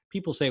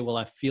 People say, well,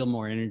 I feel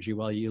more energy.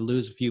 Well, you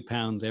lose a few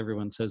pounds,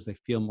 everyone says they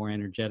feel more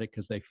energetic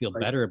because they feel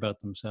better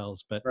about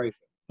themselves. But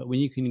when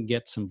you can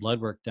get some blood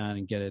work done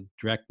and get a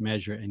direct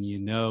measure, and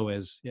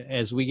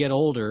as we get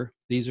older,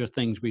 these are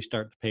things we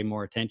start to pay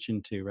more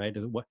attention to, right?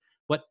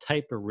 What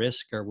type of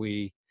risk are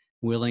we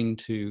willing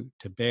to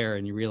bear?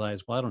 And you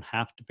realize, well, I don't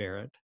have to bear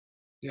it.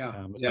 Yeah.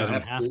 I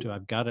don't have to.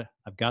 I've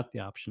got the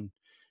option.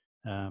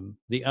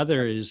 The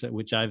other is,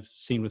 which I've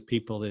seen with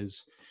people,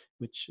 is,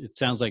 which it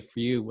sounds like for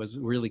you was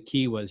really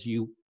key, was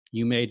you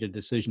made a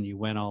decision, you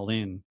went all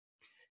in.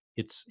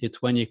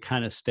 It's when you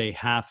kind of stay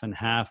half and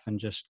half and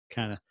just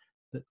kind of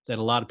that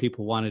a lot of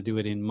people want to do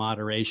it in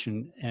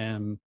moderation.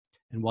 And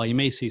while you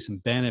may see some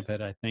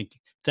benefit, I think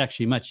it's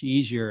actually much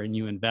easier, and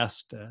you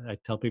invest. I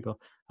tell people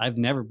I've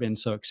never been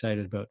so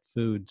excited about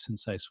food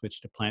since I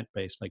switched to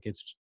plant-based. Like,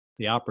 it's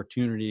the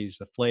opportunities,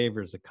 the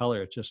flavors, the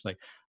color. It's just like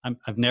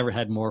I've never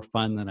had more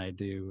fun than I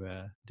do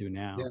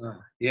now.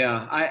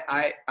 Yeah,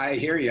 yeah. I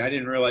hear you. I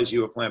didn't realize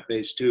you were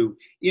plant-based too.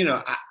 You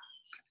know,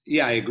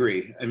 yeah, I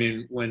agree. I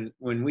mean, when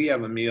we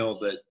have a meal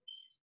that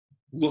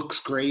looks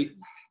great,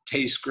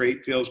 tastes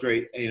great, feels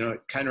great, you know,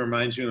 it kind of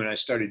reminds me when I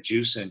started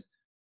juicing.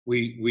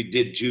 We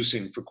did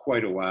juicing for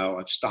quite a while.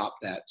 I've stopped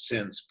that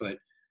since, but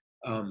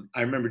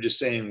I remember just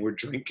saying, we're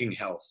drinking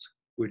health.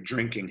 We're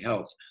drinking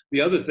health. The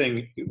other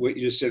thing, what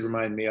you just said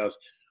reminded me of,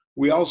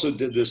 we also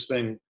did this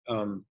thing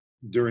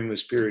during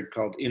this period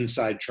called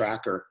Inside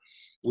Tracker,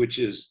 which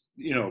is,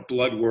 you know,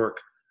 blood work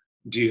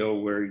deal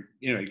where,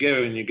 you know, you get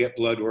it and you get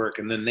blood work,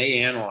 and then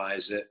they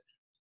analyze it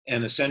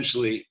and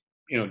essentially,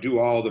 you know, do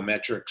all the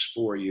metrics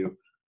for you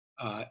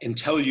and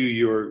tell you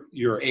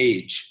your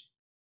age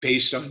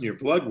based on your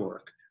blood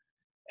work.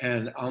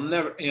 And I'll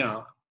never, you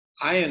know,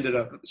 I ended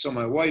up, so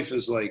my wife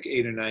is like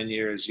 8 or 9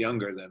 years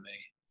younger than me,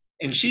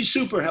 and she's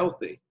super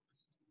healthy.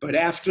 But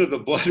after the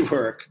blood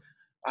work,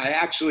 I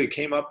actually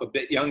came up a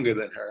bit younger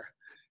than her.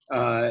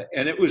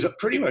 And it was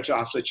pretty much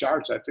off the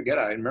charts. I forget,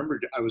 I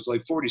remember I was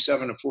like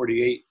 47 or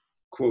 48,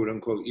 quote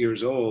unquote,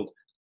 years old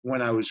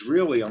when I was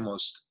really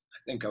almost, I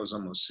think I was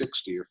almost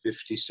 60 or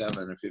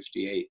 57 or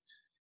 58.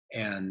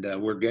 And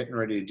we're getting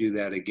ready to do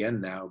that again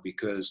now,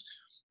 because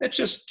it's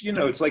just, you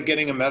know, it's like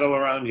getting a medal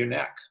around your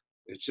neck.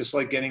 It's just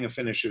like getting a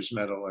finisher's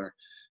medal, or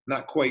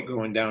not quite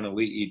going down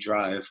Elite E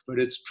Drive, but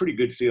it's pretty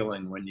good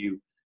feeling when you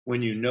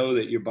know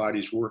that your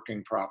body's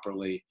working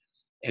properly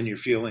and you're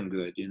feeling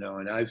good, you know.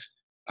 And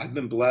I've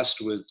been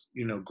blessed with,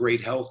 you know, great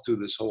health through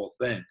this whole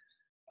thing.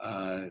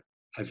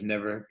 I've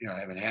never, you know, I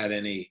haven't had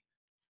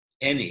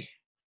any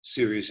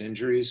serious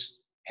injuries,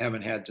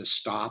 haven't had to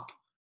stop.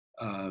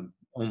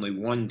 Only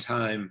one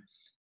time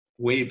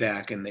way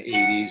back in the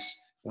 80s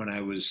when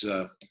I was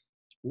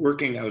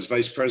working, I was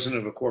vice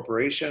president of a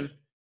corporation.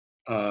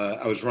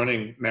 I was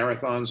running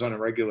marathons on a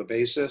regular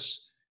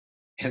basis.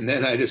 And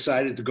then I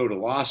decided to go to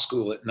law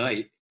school at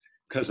night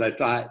because I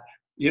thought,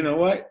 you know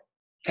what,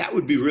 that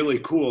would be really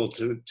cool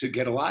to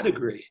get a law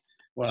degree.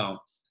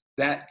 Well,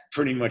 that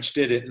pretty much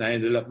did it. And I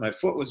ended up, my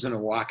foot was in a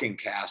walking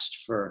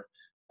cast for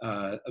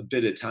a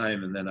bit of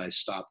time. And then I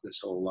stopped this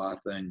whole law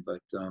thing.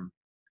 But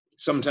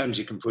sometimes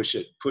you can push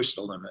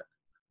the limit.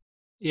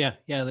 Yeah,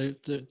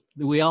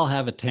 we all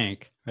have a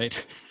tank,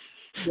 right?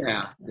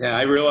 Yeah,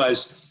 I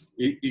realized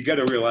you got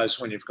to realize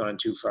when you've gone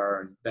too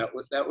far, and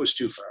that was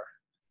too far.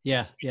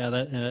 Yeah,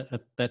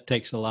 that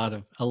takes a lot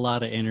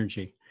of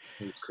energy.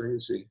 It's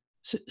crazy.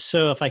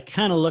 So if I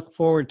kind of look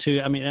forward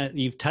to, I mean,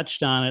 you've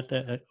touched on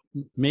it.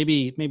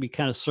 Maybe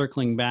kind of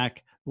circling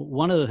back.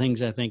 One of the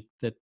things I think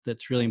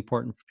that's really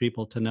important for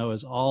people to know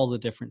is all the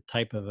different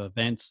type of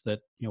events that,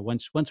 you know,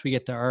 once we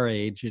get to our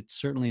age, it's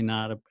certainly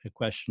not a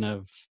question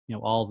of, you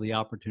know, all the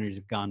opportunities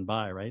have gone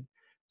by, right?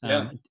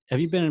 Yeah.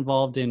 Have you been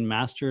involved in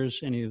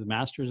any of the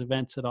Masters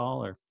events at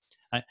all? Or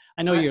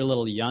I know I, you're a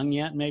little young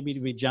yet, maybe, to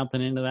be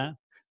jumping into that.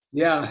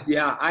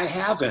 yeah, I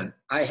haven't,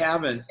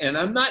 and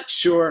I'm not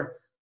sure.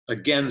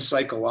 Again,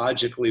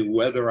 psychologically,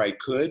 whether I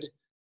could,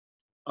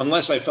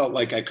 unless I felt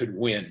like I could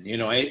win. You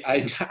know,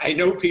 I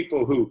know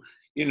people who,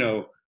 you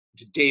know,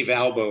 Dave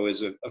Albo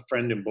is a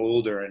friend in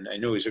Boulder, and I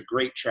know he's a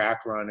great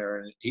track runner,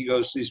 and he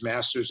goes to these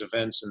Masters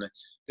events, and I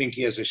think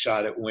he has a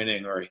shot at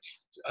winning or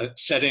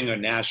setting a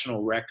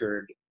national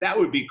record. That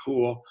would be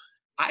cool.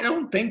 I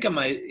don't think of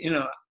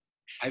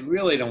I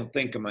really don't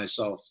think of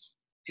myself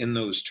in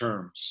those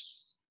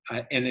terms.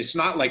 And it's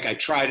not like I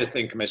try to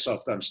think of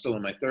myself that I'm still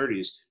in my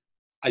 30s.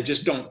 I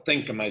just don't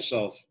think of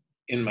myself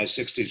in my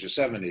 60s or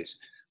 70s.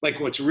 Like,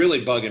 what's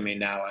really bugging me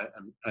now,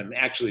 I'm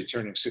actually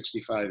turning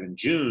 65 in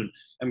June.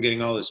 I'm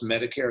getting all this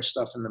Medicare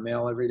stuff in the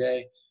mail every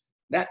day.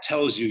 That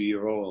tells you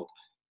you're old.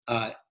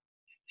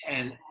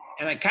 And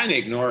I kind of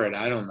ignore it.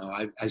 I don't know.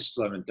 I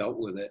still haven't dealt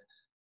with it.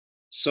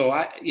 So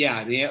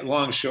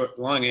the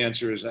long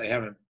answer is I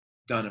haven't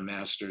done a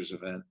Masters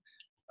event.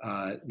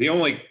 The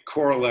only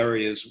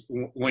corollary is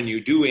when you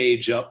do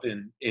age up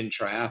in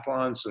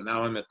triathlon. So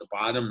now I'm at the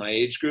bottom, my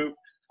age group.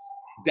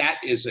 That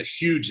is a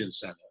huge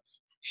incentive.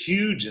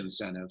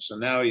 So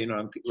now, you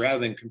know, rather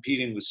than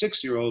competing with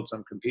 6-year-olds,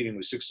 I'm competing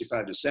with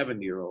 65 to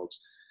 70-year-olds.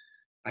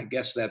 I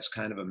guess that's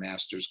kind of a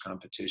Masters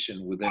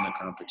competition within a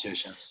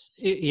competition.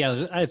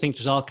 Yeah, I think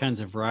there's all kinds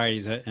of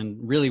varieties, and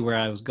really where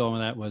I was going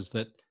with that was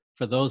that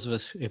for those of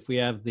us, if we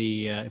have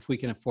if we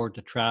can afford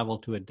to travel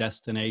to a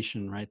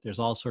destination, right? There's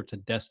all sorts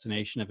of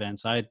destination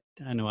events. I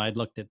know I'd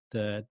looked at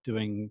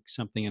doing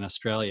something in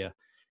Australia,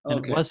 and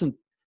Okay. it wasn't,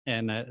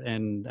 and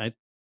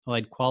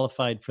I'd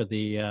qualified for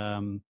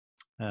the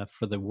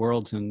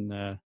Worlds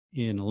in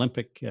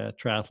Olympic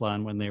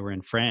triathlon when they were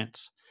in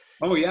France.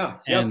 Oh yeah,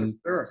 yeah, for And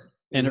sure.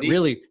 and it Indeed.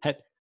 really had,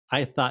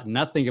 I thought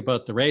nothing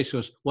about the race.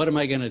 Was what am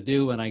I going to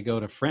do when I go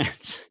to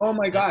France? Oh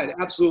my God,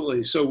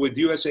 absolutely. So with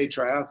USA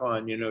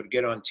Triathlon, to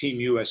get on Team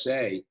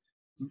USA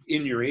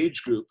in your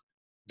age group,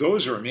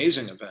 those are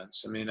amazing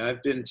events. I mean,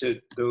 I've been to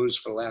those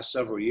for the last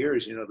several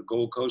years. The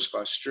Gold Coast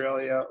of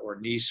Australia, or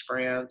Nice,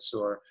 France,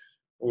 or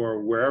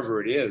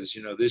wherever it is.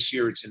 This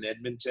year it's in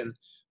Edmonton,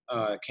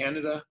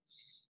 Canada.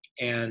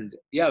 And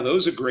yeah,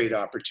 those are great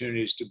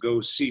opportunities to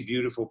go see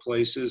beautiful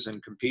places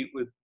and compete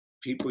with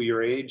people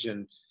your age,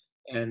 and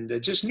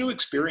just new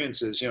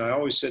experiences. I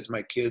always said to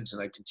my kids,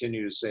 and I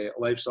continue to say,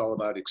 life's all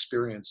about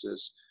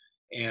experiences.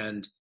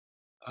 And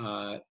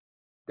uh,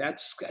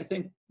 that's, I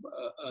think,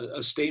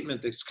 a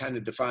statement that's kind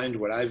of defined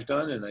what I've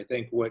done, and I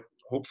think what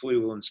hopefully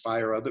will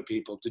inspire other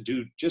people to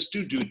do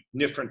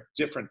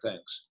different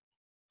things.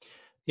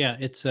 Yeah,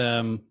 it's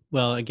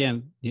well,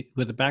 again,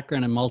 with a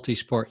background in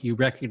multisport, you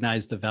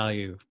recognize the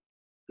value of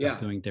Yeah.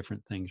 doing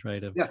different things,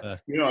 right? Of Yeah,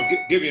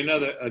 I'll give you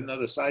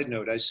another side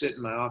note. I sit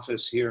in my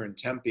office here in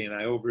Tempe, and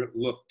I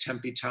overlook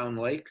Tempe Town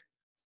Lake,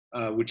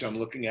 which I'm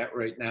looking at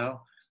right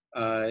now.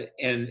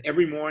 And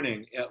every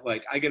morning,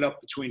 I get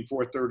up between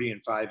 4:30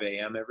 and 5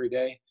 a.m. every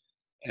day,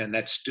 and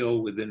that's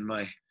still within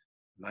my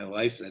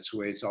life. That's the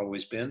way it's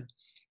always been.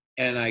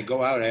 And I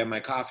go out. I have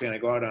my coffee, and I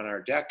go out on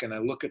our deck, and I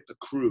look at the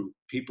crew,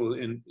 people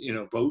in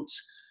boats,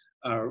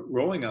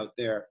 rowing out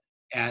there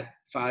at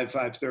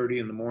 5:30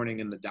 in the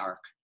morning in the dark.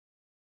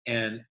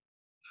 And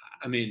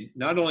I mean,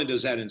 not only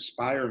does that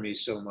inspire me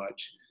so much,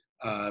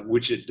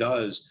 which it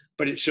does,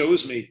 but it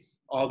shows me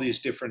all these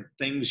different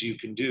things you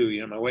can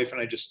do. My wife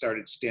and I just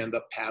started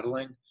stand-up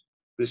paddling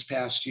this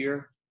past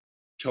year.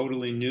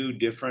 Totally new,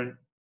 different,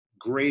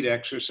 great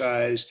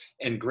exercise,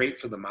 and great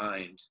for the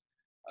mind.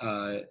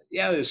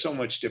 Yeah, there's so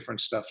much different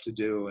stuff to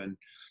do, and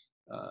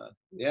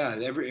yeah,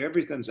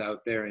 everything's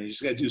out there, and you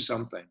just got to do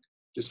something.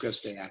 Just got to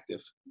stay active.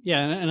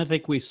 Yeah, and I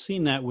think we've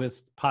seen that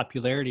with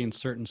popularity in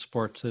certain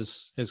sports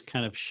has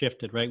kind of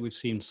shifted, right? We've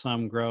seen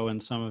some grow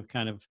and some have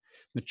kind of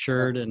Yeah,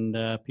 matured,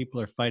 and people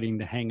are fighting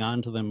to hang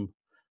on to them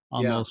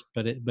yeah. almost.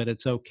 But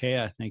it's okay.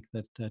 I think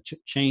that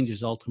change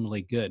is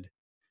ultimately good.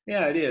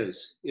 Yeah, it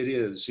is. It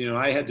is.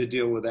 I had to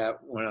deal with that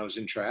when I was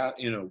in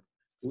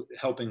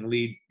helping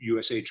lead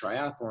USA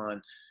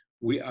Triathlon.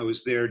 I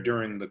was there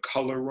during the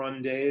Color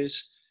Run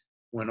days,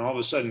 when all of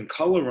a sudden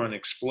Color Run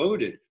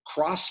exploded,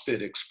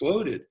 CrossFit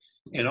exploded,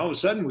 and all of a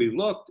sudden we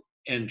looked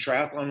and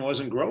triathlon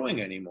wasn't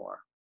growing anymore.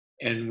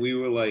 And we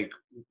were like,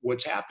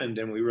 what's happened?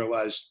 And we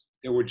realized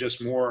there were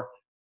just more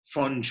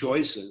fun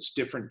choices,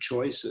 different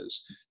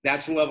choices.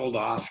 That's leveled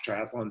off.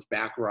 Triathlon's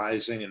back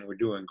rising and we're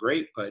doing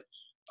great, but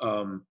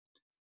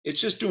it's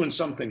just doing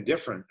something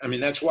different. I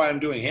mean, that's why I'm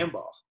doing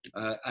handball.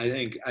 I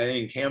think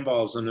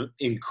handball is an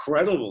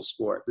incredible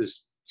sport.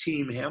 This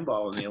team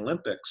handball in the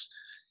Olympics,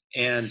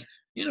 and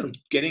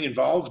getting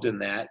involved in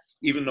that.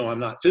 Even though I'm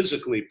not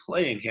physically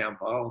playing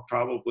handball,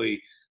 probably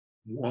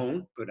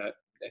won't, but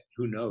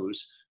who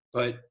knows?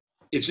 But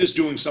it's just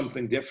doing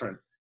something different,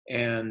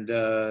 and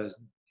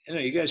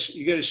you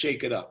guys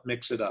shake it up,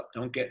 mix it up.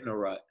 Don't get in a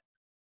rut.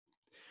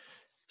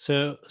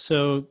 So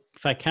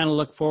if I kind of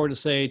look forward to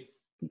say,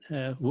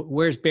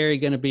 where's Barry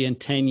going to be in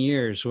 10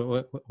 years?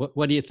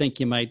 What do you think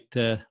you might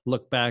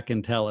look back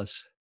and tell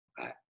us?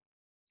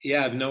 Yeah,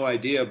 I have no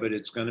idea, but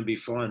it's going to be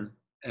fun.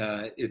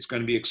 It's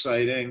going to be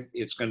exciting.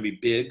 It's going to be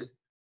big.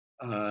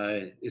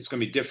 It's going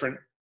to be different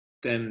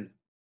than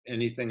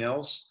anything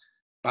else.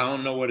 But I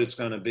don't know what it's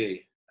going to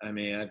be. I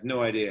mean, I have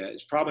no idea.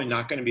 It's probably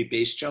not going to be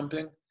base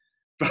jumping,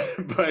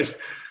 but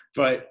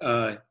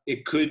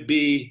it could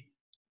be.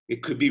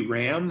 It could be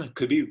Ram. It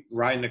could be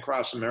riding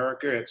across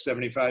America at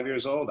 75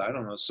 years old. I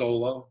don't know.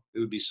 Solo. It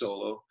would be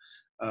solo.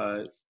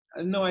 I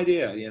have no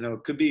idea.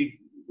 It could be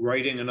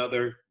writing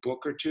another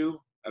book or two.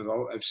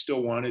 I've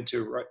still wanted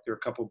to write. There are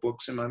a couple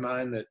books in my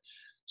mind that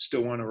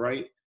still want to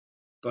write,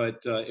 but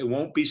it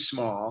won't be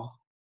small.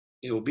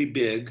 It will be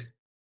big,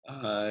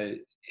 uh,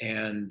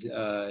 and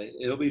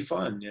it'll be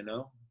fun.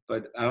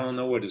 But I don't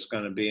know what it's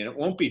going to be, and it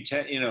won't be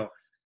 10.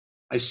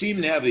 I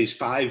seem to have these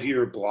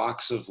 5-year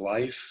blocks of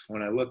life.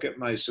 When I look at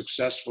my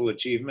successful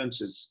achievements,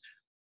 it's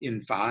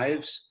in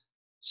fives.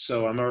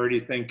 So I'm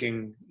already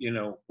thinking,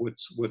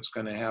 what's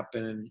going to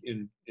happen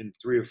in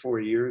 3 or 4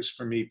 years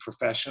for me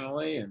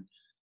professionally, and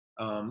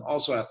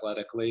also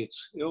athletically.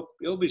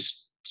 It'll be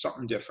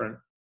something different.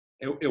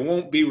 It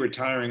won't be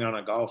retiring on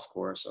a golf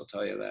course. I'll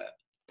tell you that.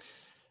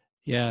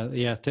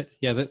 Yeah.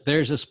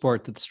 There's a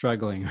sport that's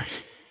struggling.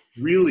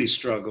 Really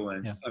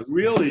struggling, Yeah.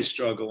 Really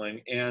struggling.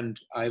 And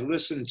I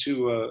listened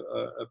to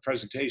a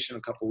presentation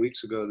a couple of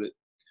weeks ago that,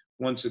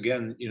 once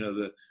again,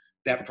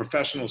 that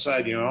professional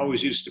side,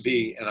 always used to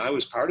be, and I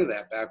was part of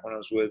that back when I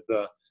was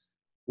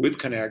with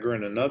Conagra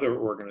and another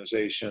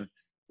organization.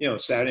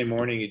 Saturday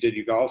morning you did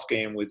your golf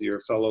game with your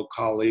fellow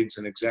colleagues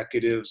and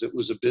executives. It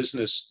was a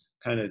business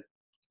kind of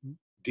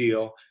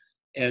deal,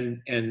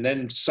 and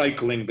then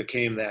cycling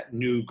became that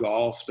new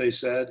golf, they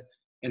said.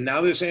 And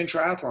now they're saying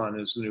triathlon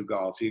is the new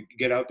golf. You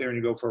get out there and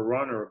you go for a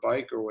run or a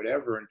bike or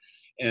whatever,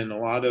 and a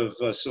lot of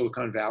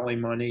Silicon Valley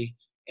money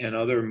and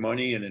other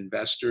money and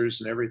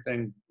investors and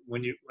everything,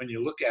 when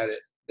you look at it,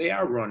 they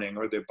are running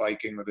or they're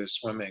biking or they're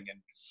swimming. And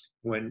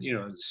when,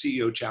 the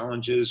CEO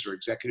challenges or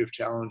executive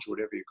challenge,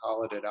 whatever you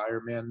call it at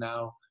Ironman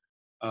now,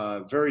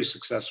 very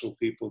successful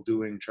people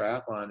doing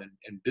triathlon,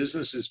 and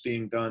business is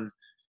being done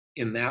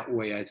in that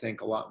way, I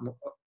think, a lot more,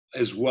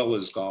 as well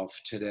as golf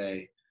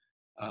today.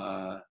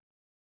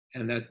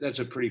 And that's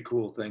a pretty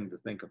cool thing to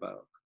think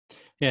about.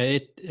 Yeah,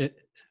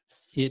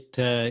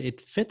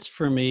 it fits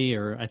for me,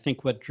 or I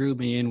think what drew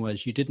me in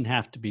was you didn't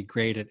have to be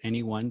great at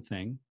any one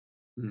thing.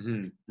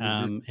 Mm-hmm,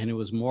 mm-hmm. And it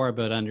was more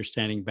about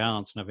understanding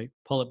balance. And if I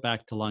pull it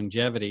back to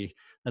longevity,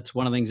 that's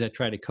one of the things I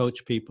try to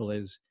coach people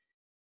is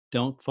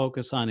don't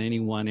focus on any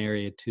one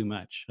area too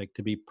much. Like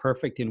to be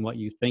perfect in what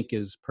you think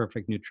is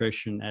perfect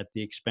nutrition at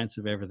the expense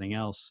of everything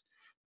else.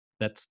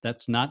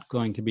 That's not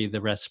going to be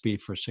the recipe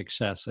for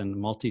success. And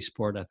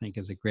multisport, I think,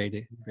 is a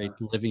great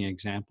living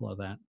example of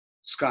that.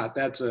 Scott,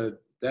 that's a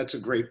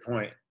great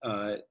point.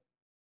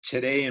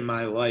 Today in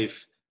my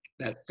life,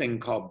 that thing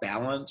called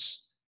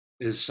balance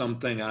is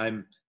something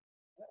I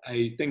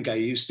think I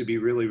used to be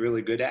really,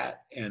 really good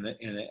at, and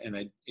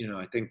I,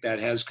 I think that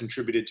has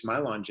contributed to my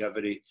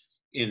longevity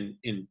in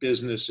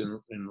business and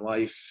in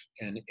life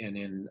and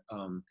in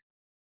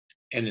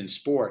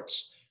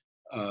sports.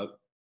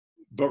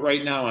 But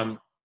right now I'm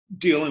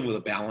dealing with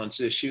a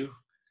balance issue.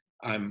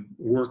 I'm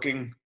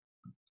working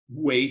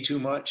way too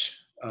much,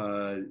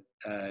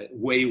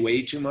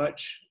 way too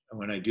much.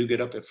 When I do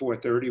get up at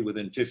 4:30,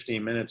 within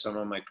 15 minutes, I'm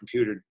on my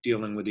computer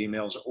dealing with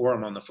emails, or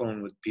I'm on the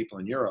phone with people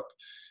in Europe.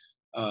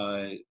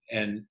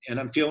 And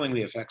I'm feeling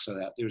the effects of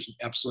that. There's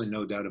absolutely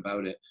no doubt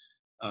about it.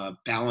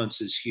 Balance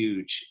is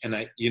huge.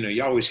 And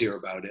you always hear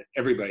about it.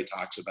 Everybody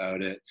talks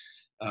about it.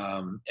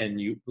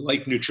 And you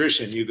like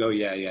nutrition, you go,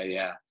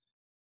 yeah.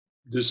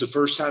 This is the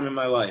first time in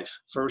my life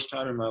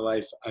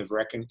I've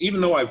reckoned,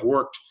 even though I've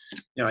worked,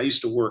 I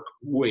used to work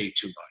way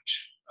too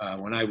much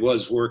when I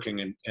was working.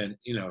 And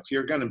if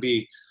you're going to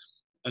be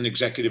an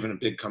executive in a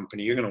big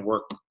company, you're going to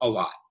work a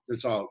lot.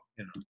 That's all,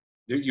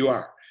 you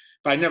are.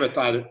 But I never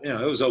thought it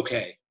was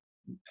okay.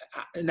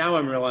 Now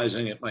I'm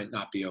realizing it might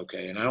not be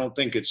okay. And I don't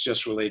think it's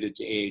just related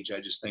to age. I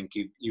just think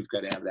you've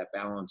got to have that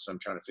balance. I'm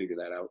trying to figure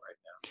that out right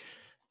now.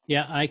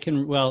 Yeah, I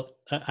can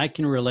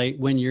relate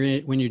when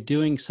you're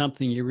doing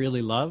something you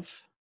really love.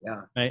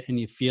 Yeah. Right. And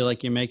you feel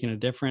like you're making a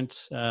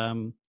difference.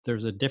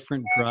 There's a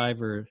different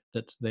driver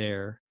that's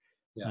there.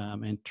 Yeah.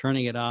 And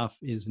turning it off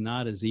is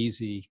not as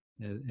easy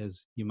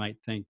as you might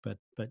think, but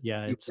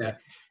yeah, it's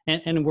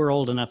and we're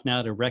old enough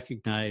now to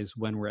recognize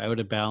when we're out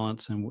of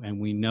balance, and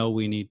we know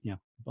we need,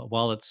 but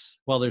while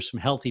there's some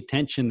healthy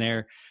tension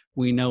there,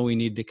 we know we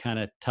need to kind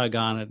of tug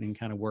on it and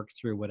kind of work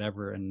through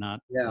whatever, and not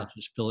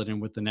just fill it in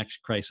with the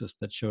next crisis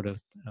that showed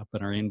up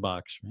in our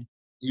inbox, right?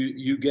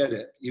 You get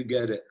it.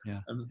 Yeah,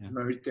 I'm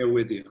right there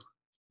with you.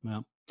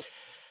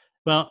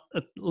 Well,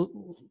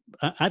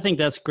 I think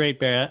that's great,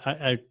 Barry.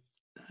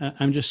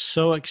 I'm just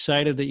so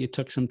excited that you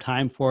took some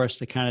time for us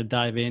to kind of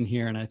dive in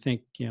here. And I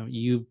think,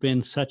 you've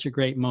been such a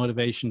great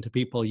motivation to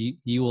people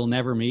you will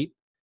never meet.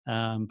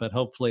 But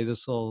hopefully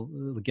this will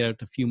get out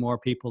to a few more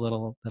people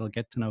that'll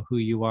get to know who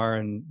you are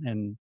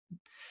and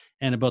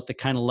about the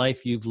kind of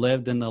life you've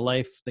lived and the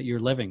life that you're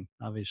living,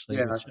 obviously,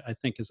 which I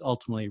think is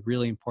ultimately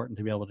really important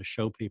to be able to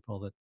show people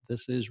that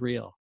this is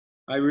real.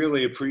 I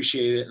really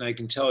appreciate it, and I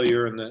can tell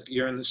you're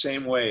in the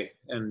same way.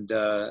 And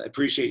I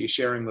appreciate you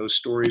sharing those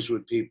stories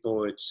with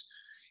people.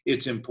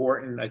 It's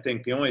important. I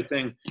think the only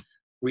thing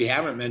we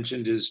haven't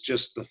mentioned is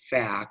just the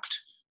fact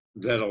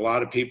that a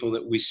lot of people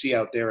that we see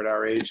out there at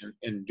our age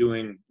and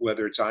doing,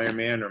 whether it's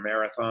Ironman or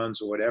marathons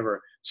or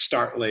whatever,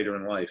 start later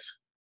in life.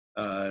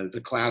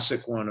 The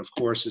classic one, of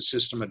course, is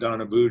Sister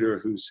Madonna Buder,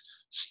 who's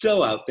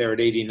still out there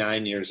at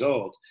 89 years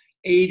old.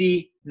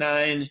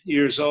 89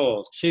 years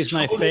old. She's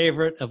my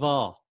favorite of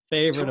all.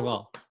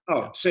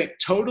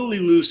 Totally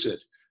lucid.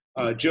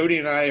 Jody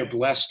and I are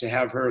blessed to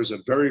have her as a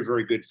very,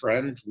 very good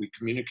friend. We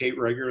communicate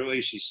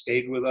regularly. She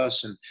stayed with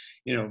us,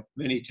 and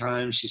many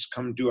times she's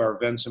come to our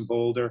events in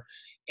Boulder,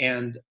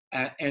 and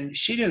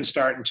she didn't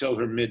start until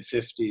her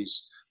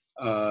mid-50s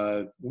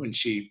when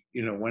she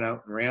went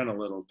out and ran a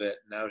little bit.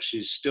 Now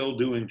she's still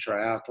doing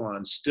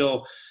triathlon,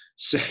 still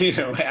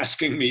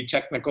asking me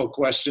technical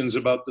questions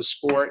about the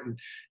sport, and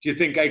do you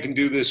think I can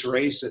do this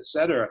race,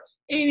 etc.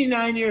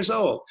 89 years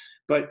old.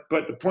 But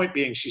the point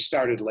being, she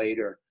started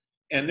later,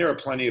 and there are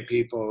plenty of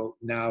people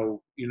now,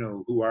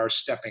 who are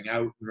stepping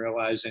out and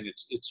realizing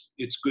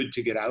it's good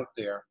to get out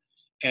there,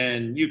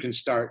 and you can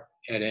start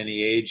at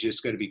any age.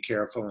 Just got to be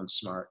careful and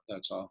smart.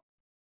 That's all.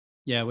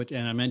 Yeah,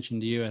 and I mentioned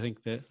to you, I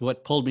think that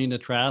what pulled me into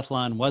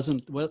triathlon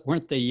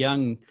weren't the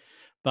young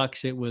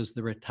bucks. It was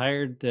the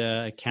retired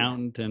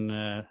accountant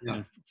and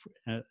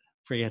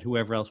forget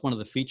whoever else. One of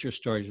the feature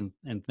stories,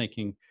 and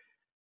thinking,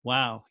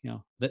 wow,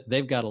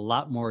 they've got a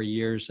lot more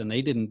years and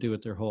they didn't do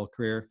it their whole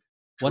career.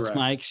 What's Correct.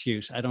 my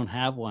excuse? I don't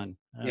have one.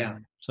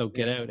 So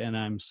get out. And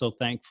I'm so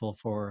thankful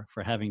for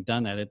having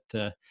done that.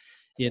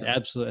 It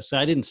absolutely, so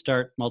I didn't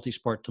start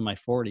multisport till my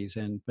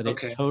 40s, but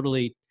it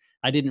totally,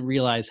 I didn't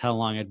realize how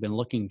long I'd been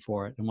looking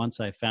for it. And once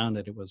I found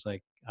it, it was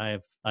like,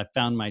 I've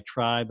found my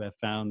tribe. I've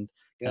found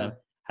Yeah.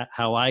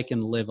 How I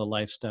can live a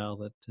lifestyle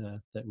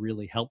that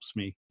really helps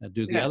me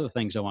do the Yeah. other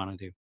things I want to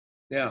do.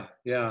 Yeah.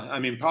 Yeah. I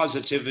mean,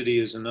 positivity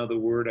is another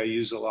word I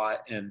use a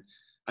lot. And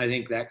I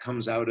think that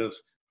comes out of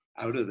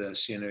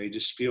this, you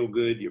just feel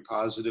good. You're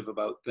positive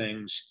about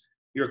things.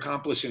 You're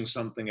accomplishing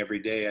something every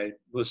day. I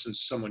listened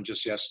to someone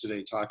just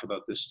yesterday talk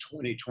about this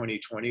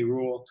 20-20-20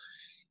 rule.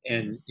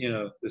 And,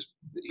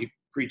 he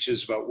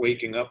preaches about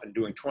waking up and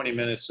doing 20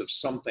 minutes of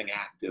something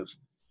active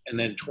and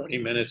then 20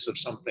 minutes of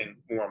something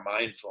more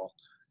mindful.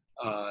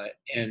 Uh,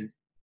 and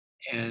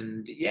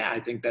yeah, I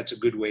think that's a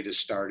good way to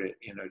start it.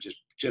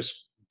 Just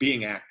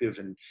being active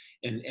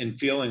and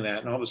feeling that,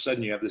 and all of a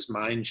sudden you have this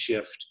mind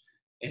shift,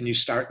 and you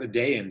start the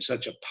day in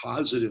such a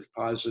positive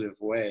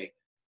way.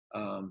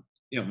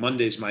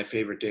 Monday's my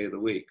favorite day of the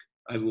week.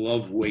 I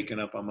love waking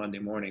up on Monday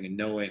morning and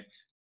knowing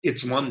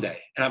it's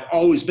Monday, and I've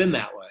always been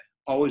that way.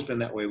 Always been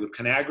that way. With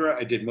Conagra,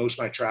 I did most of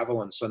my travel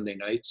on Sunday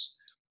nights,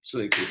 so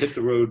they could hit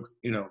the road,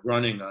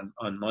 running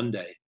on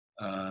Monday.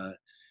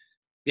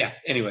 Yeah.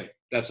 Anyway,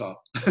 that's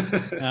all.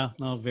 Yeah,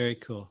 no, very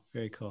cool.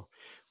 Very cool.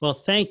 Well,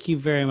 thank you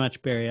very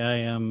much, Barry.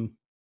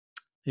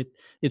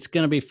 It's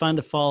going to be fun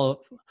to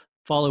follow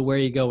where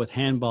you go with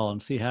handball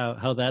and see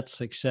how that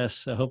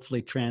success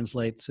hopefully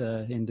translates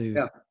into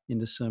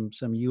some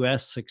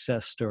U.S.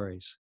 success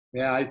stories.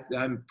 Yeah,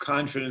 I'm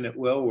confident it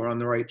will. We're on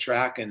the right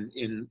track, and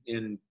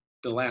in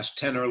the last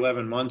 10 or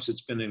 11 months,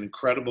 it's been an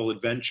incredible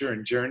adventure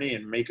and journey,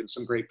 and making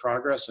some great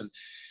progress. And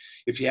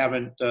if you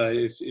haven't,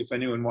 if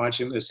anyone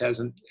watching this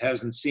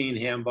hasn't seen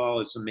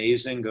handball, it's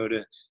amazing. Go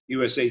to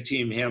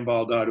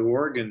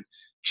usateamhandball.org and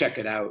check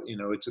it out.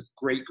 It's a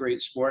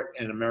great sport,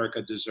 and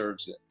America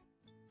deserves it.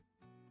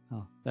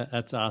 Oh,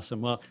 that's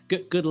awesome. Well,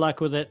 good luck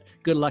with it.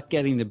 Good luck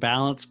getting the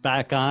balance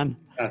back on.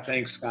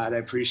 Thanks, Scott. I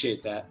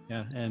appreciate that.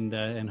 Yeah,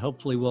 and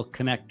hopefully we'll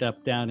connect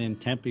up down in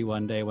Tempe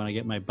one day when I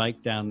get my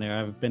bike down there.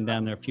 I've been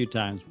down there a few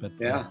times, but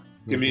yeah,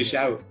 give me a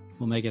shout.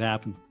 We'll make it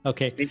happen.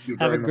 Okay. Thank you.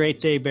 Have a great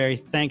day,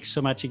 Barry. Thanks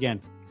so much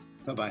again.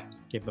 Bye-bye.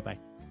 Okay,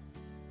 bye-bye.